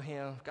follow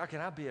Him. God, can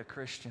I be a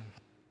Christian?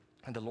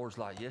 And the Lord's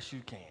like, yes,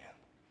 you can.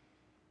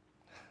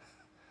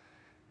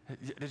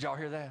 Did y'all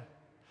hear that?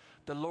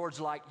 The Lord's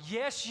like,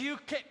 yes, you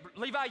can.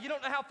 Levi, you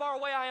don't know how far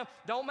away I am.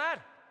 Don't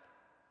matter.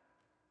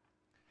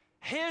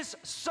 His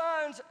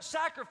Son's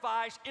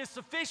sacrifice is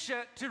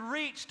sufficient to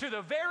reach to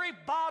the very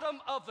bottom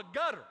of the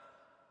gutter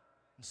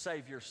and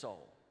save your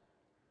soul.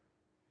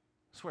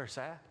 That's where it's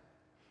at.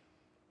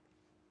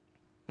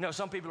 You know,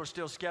 some people are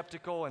still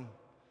skeptical, and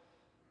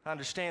I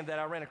understand that.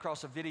 I ran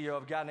across a video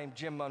of a guy named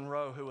Jim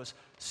Monroe who was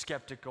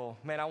skeptical.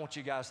 Man, I want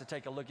you guys to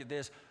take a look at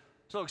this.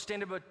 It's a little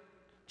extended, but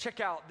check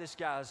out this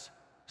guy's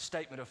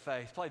statement of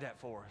faith. Play that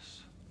for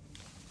us.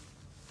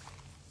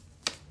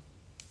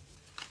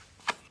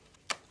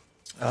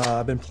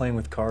 I've been playing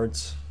with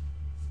cards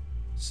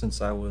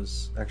since I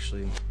was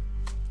actually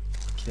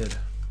a kid.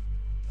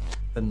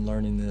 Been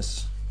learning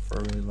this for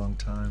a really long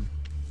time.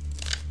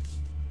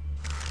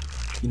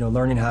 You know,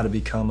 learning how to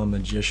become a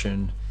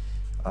magician,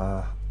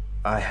 I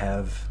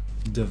have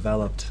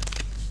developed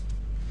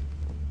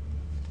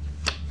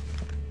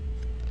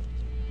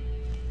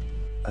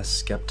a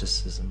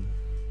skepticism.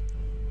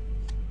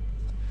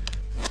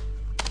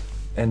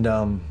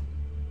 And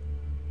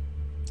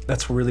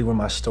that's really where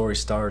my story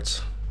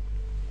starts.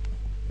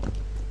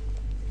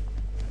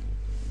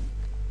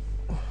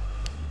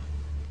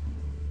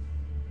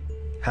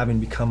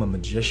 Having become a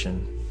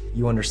magician,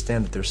 you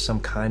understand that there's some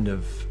kind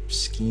of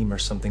scheme or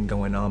something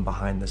going on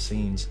behind the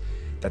scenes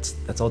that's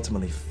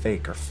ultimately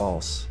fake or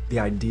false. The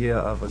idea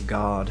of a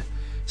God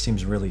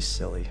seems really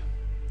silly.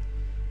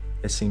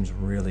 It seems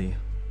really,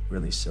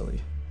 really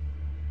silly.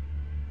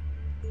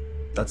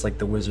 That's like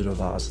the Wizard of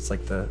Oz. It's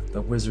like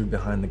the wizard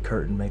behind the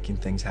curtain making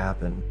things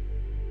happen.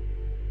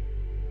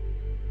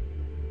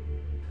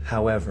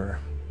 However,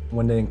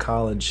 one day in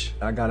college,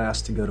 I got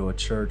asked to go to a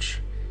church,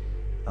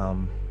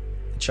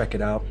 check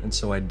it out, and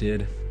so I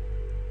did.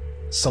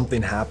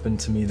 Something happened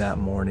to me that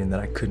morning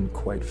that I couldn't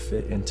quite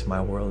fit into my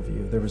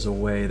worldview. There was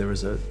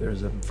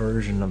a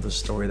version of the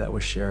story that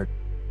was shared.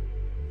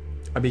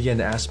 I began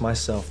to ask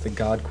myself the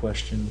God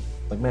question,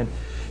 like, man,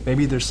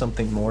 maybe there's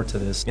something more to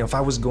this. You know, if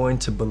I was going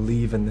to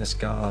believe in this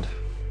God,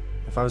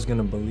 if I was going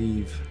to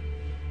believe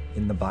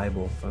in the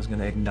Bible, if I was going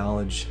to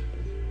acknowledge,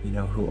 you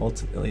know, who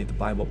ultimately the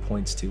Bible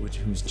points to,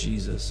 who's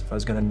Jesus, if I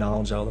was going to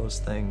acknowledge all those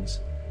things,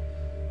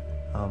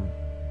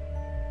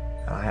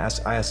 I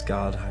asked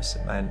God, I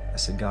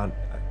said, God,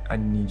 I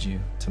need you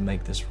to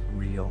make this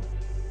real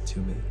to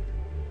me.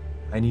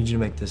 I need you to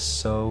make this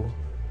so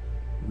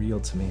real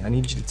to me. I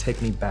need you to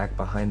take me back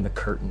behind the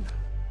curtain.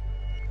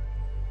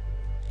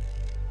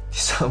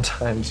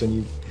 Sometimes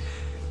when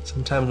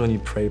you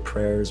pray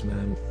prayers,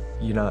 man,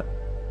 you're not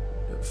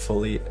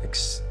fully,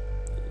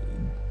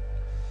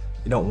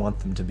 you don't want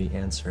them to be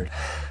answered.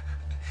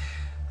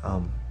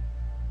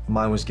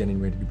 Mine was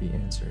getting ready to be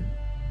answered.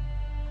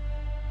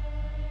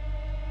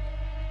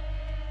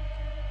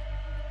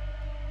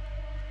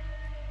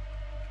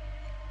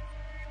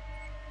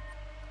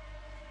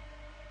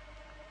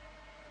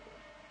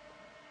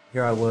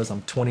 Here I was,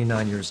 I'm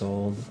 29 years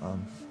old.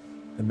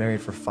 Been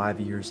married for 5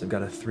 years. I've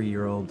got a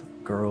 3-year-old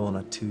girl and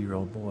a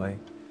 2-year-old boy.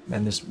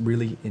 And this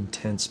really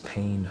intense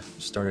pain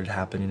started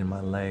happening in my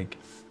leg.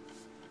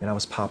 And I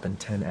was popping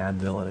 10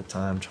 Advil at a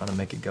time, trying to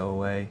make it go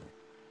away.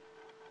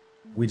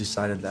 We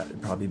decided that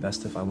it'd probably be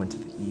best if I went to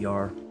the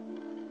ER.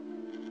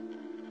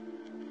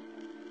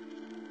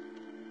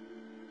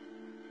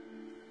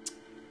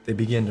 They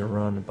began to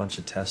run a bunch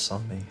of tests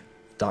on me.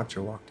 The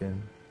doctor walked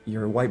in.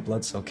 Your white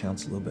blood cell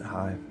count's a little bit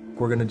high.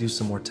 We're gonna do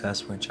some more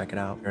tests, we're gonna check it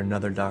out.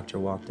 Another doctor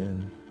walked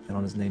in, and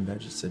on his name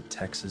badge it said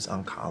Texas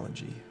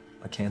Oncology,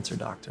 a cancer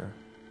doctor.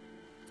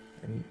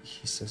 And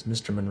he says,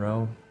 Mr.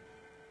 Monroe,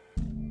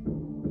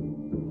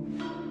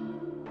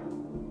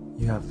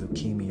 you have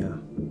leukemia.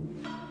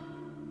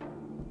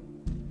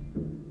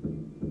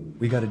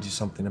 We gotta do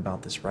something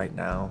about this right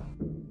now.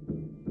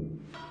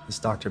 This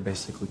doctor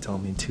basically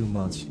told me in 2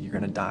 months, you're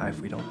gonna die if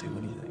we don't do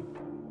anything.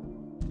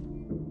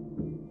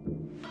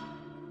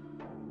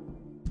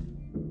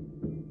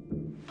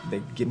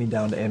 They get me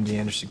down to MD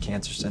Anderson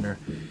Cancer Center,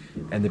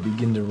 and they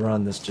begin to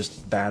run this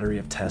just battery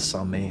of tests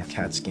on me.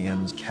 CAT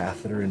scans,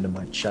 catheter into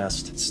my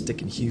chest,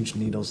 sticking huge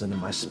needles into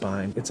my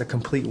spine. It's a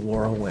complete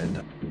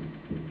whirlwind.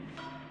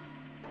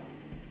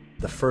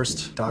 The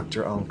first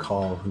doctor on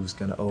call who's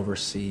gonna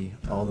oversee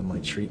all of my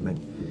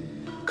treatment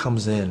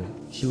comes in.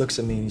 He looks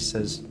at me and he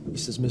says,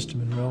 Mr.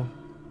 Monroe,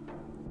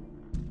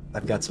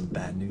 I've got some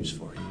bad news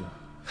for you.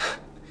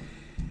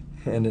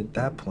 And at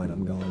that point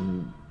I'm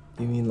going,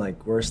 you mean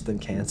like worse than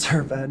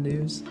cancer bad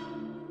news?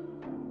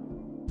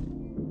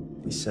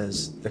 He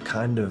says, the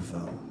kind of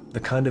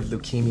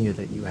leukemia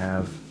that you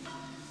have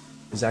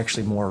is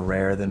actually more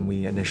rare than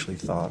we initially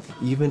thought.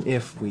 Even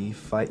if we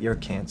fight your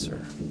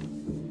cancer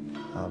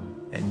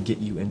and get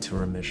you into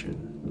remission,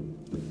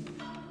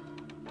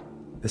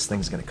 this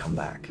thing's gonna come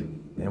back.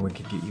 And we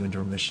could get you into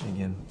remission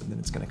again, but then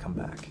it's gonna come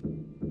back.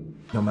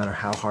 No matter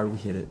how hard we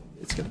hit it,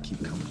 it's gonna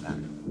keep coming back.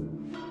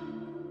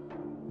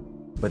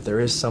 But there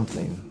is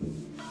something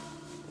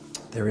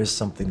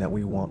that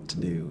we want to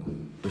do.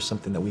 There's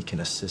something that we can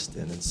assist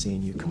in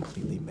seeing you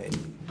completely made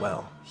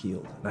well,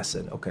 healed. And I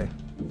said, okay,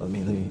 let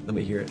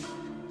me hear it.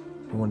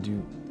 We want to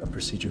do a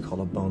procedure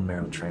called a bone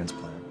marrow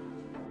transplant.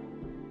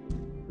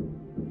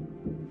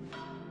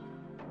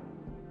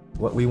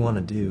 What we want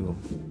to do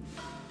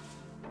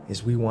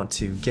is we want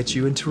to get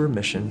you into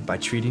remission by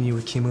treating you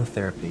with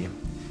chemotherapy,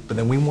 but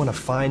then we want to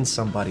find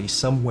somebody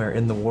somewhere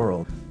in the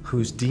world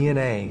whose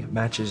DNA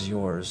matches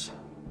yours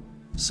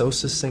so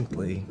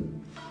succinctly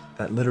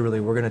that literally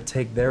we're gonna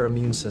take their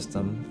immune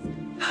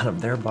system out of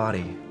their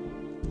body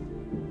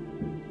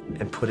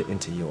and put it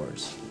into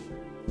yours.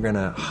 We're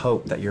gonna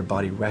hope that your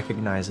body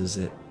recognizes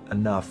it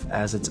enough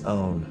as its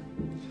own,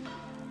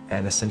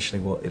 and essentially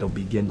it'll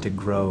begin to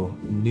grow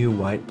new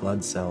white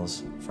blood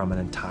cells from an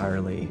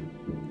entirely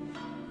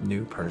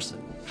new person.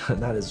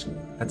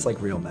 That's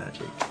like real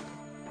magic.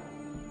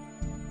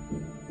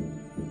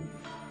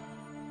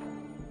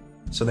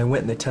 So they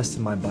went and they tested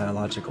my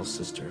biological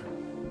sister.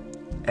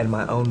 And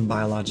my own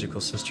biological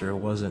sister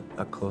wasn't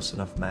a close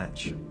enough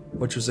match,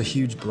 which was a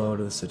huge blow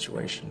to the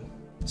situation.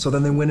 So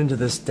then they went into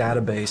this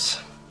database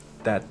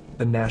that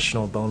the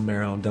National Bone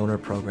Marrow Donor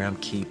Program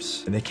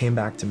keeps. And they came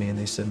back to me and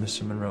they said,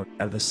 Mr. Monroe,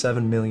 out of the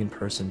 7 million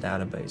person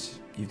database,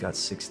 you've got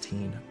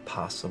 16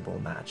 possible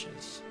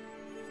matches.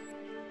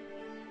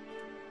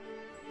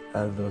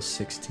 Out of those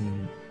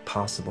 16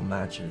 possible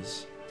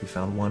matches, we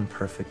found one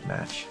perfect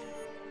match.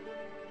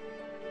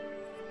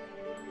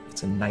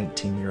 It's a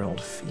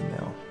 19-year-old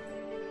female.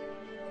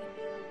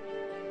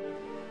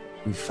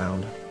 We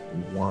found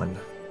one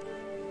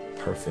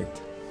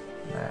perfect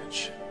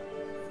match.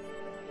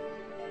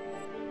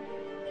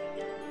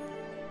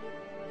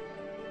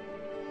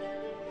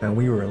 And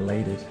we were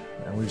elated,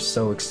 and we were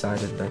so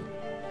excited that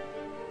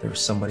there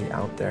was somebody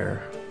out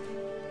there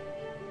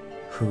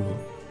who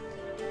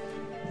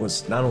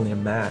was not only a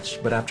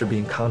match, but after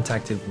being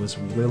contacted was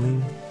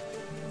willing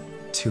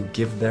to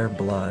give their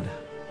blood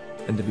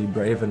and to be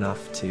brave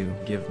enough to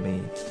give me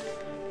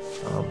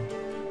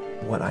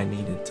what I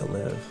needed to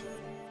live.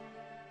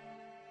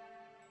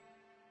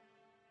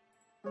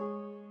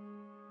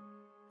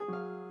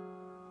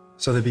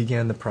 So they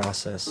began the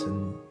process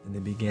and they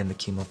began the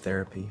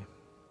chemotherapy.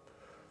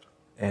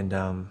 And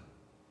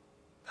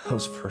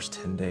those first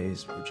 10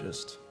 days were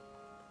just,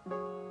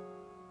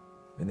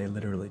 they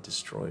literally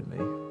destroyed me.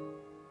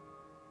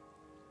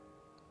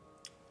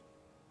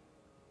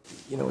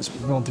 You know, as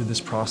we're going through this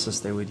process,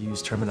 they would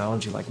use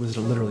terminology like,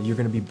 literally, you're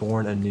gonna be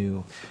born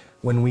anew.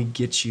 When we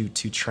get you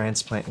to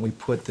transplant and we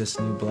put this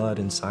new blood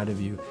inside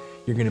of you,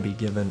 you're gonna be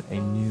given a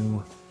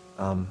new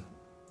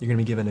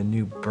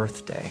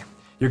birthday.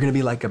 You're gonna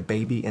be like a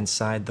baby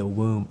inside the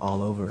womb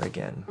all over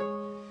again.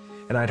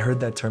 And I'd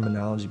heard that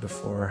terminology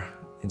before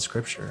in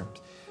scripture.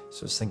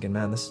 So I was thinking,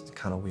 man, this is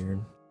kind of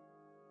weird.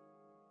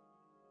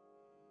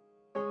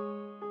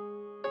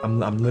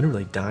 I'm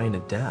literally dying to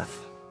death.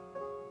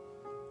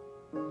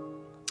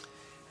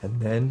 And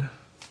then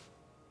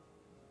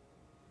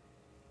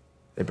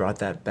they brought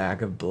that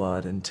bag of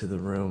blood into the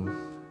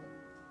room.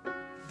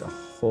 The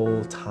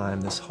whole time,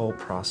 this whole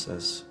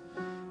process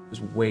was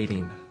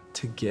waiting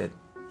to get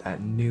that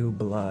new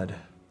blood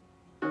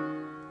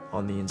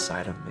on the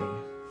inside of me.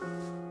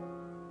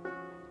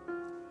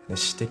 And they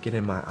stick it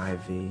in my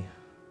IV,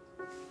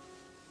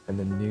 and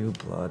the new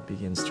blood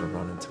begins to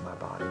run into my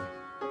body.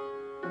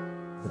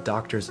 The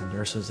doctors and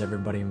nurses,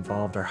 everybody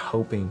involved, are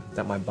hoping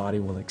that my body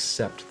will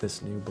accept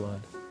this new blood.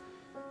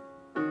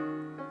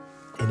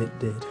 And And it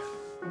did.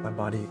 My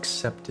body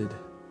accepted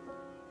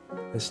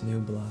this new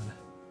blood,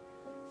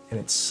 and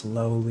it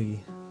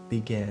slowly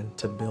began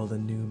to build a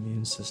new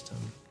immune system.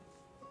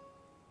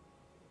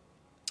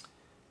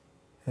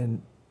 And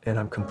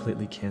I'm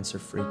completely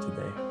cancer-free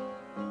today.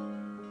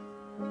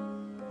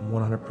 I'm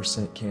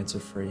 100%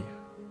 cancer-free.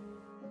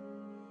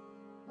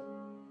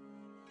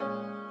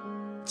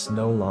 It's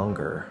no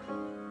longer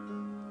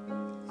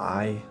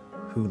I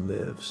who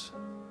lives,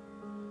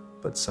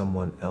 but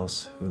someone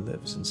else who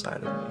lives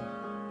inside of me.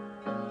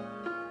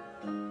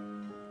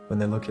 When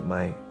they look at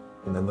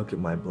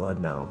my blood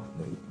now,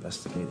 they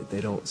investigate it,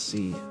 they don't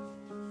see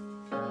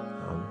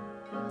a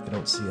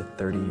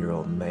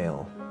 30-year-old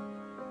male.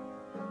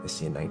 They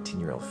see a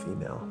 19-year-old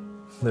female.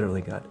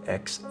 Literally got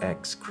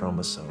XX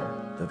chromosome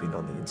living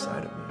on the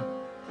inside of me.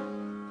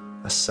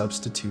 A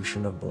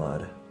substitution of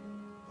blood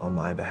on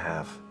my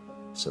behalf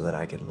so that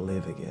I could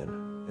live again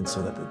and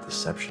so that the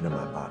deception in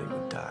my body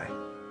would die.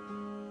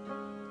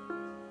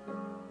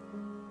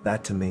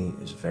 That to me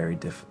is very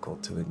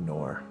difficult to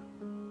ignore.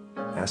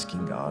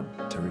 Asking God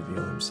to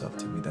reveal himself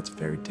to me, that's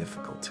very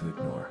difficult to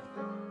ignore.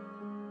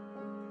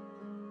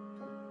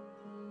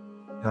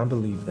 I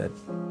believe that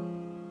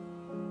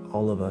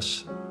all of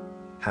us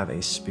have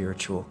a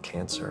spiritual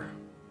cancer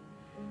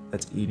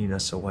that's eating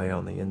us away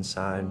on the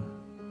inside,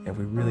 and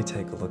we really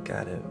take a look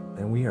at it,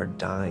 and we are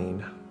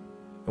dying,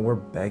 and we're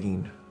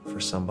begging for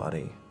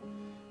somebody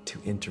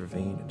to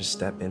intervene and to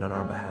step in on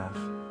our behalf.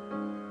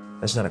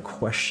 There's not a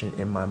question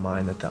in my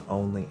mind that the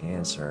only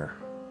answer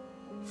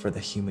for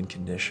the human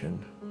condition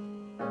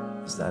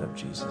is that of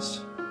Jesus.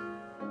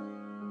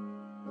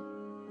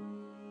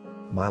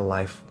 My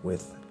life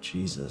with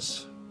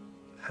Jesus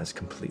has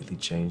completely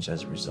changed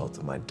as a result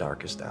of my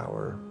darkest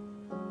hour.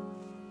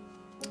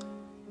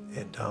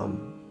 And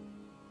I'm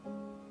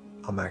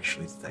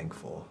actually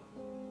thankful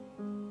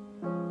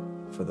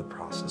for the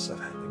process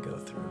I've had to go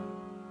through.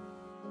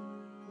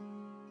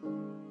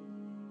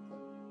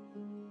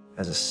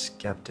 As a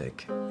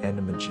skeptic and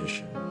a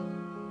magician,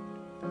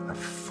 I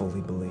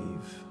fully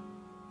believe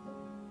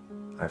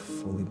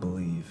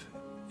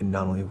in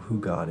not only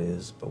who God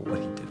is, but what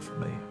he did for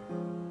me.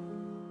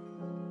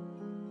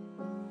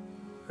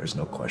 There's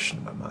no question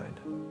in my mind.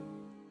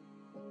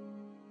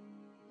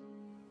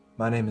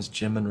 My name is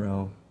Jim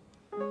Monroe,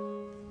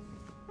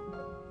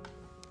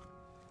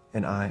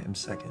 and I am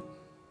second.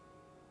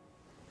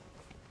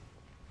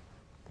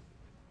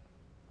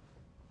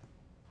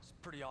 It's a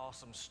pretty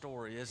awesome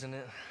story, isn't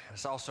it?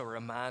 It's also a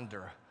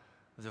reminder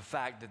of the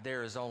fact that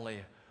there is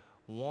only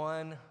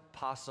one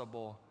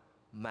possible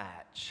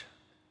match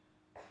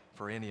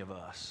for any of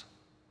us,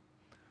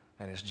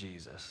 and it's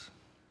Jesus.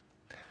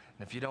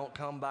 And if you don't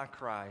come by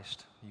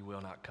Christ, you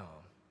will not come.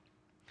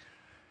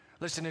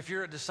 Listen, if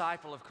you're a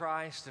disciple of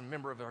Christ and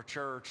member of our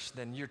church,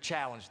 then you're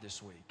challenged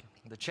this week.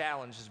 The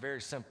challenge is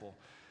very simple.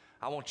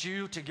 I want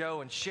you to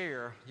go and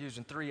share,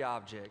 using 3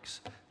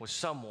 objects, with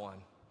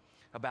someone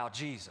about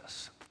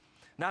Jesus.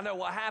 Now, I know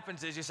what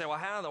happens is you say, well,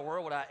 how in the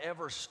world would I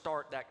ever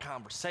start that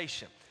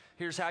conversation?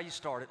 Here's how you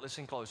start it.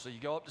 Listen closely.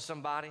 You go up to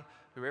somebody,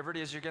 whoever it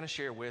is you're going to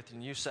share with,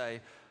 and you say,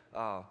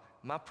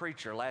 my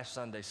preacher last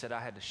Sunday said I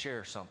had to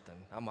share something.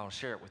 I'm going to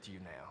share it with you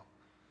now.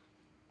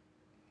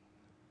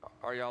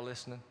 Are y'all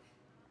listening?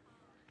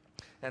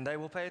 And they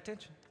will pay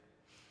attention.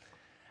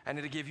 And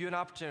it'll give you an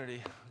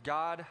opportunity.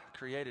 God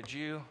created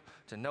you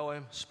to know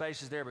him.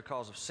 Space is there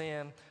because of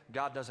sin.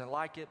 God doesn't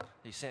like it.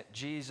 He sent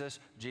Jesus.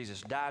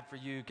 Jesus died for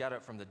you, got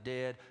up from the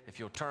dead. If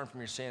you'll turn from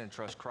your sin and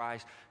trust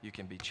Christ, you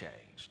can be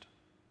changed.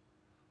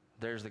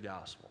 There's the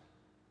gospel.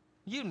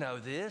 You know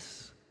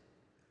this.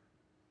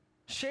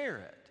 Share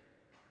it.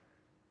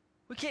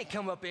 We can't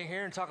come up in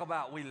here and talk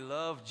about we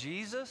love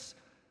Jesus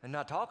and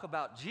not talk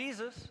about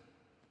Jesus.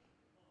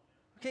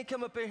 We can't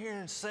come up in here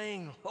and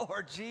sing,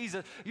 Lord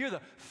Jesus, you're the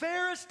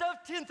fairest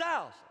of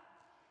 10,000,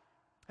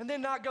 and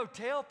then not go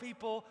tell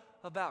people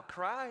about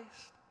Christ.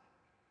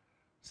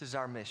 This is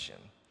our mission.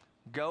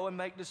 Go and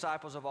make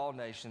disciples of all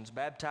nations,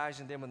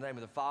 baptizing them in the name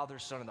of the Father,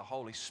 Son, and the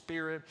Holy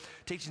Spirit,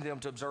 teaching them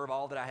to observe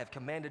all that I have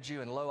commanded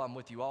you, and lo, I'm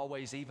with you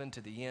always, even to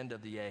the end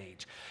of the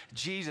age.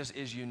 Jesus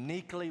is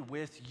uniquely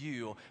with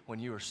you when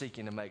you are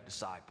seeking to make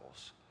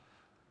disciples.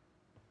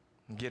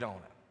 Get on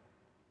it.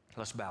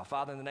 Let's bow.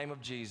 Father, in the name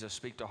of Jesus,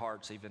 speak to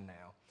hearts even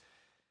now.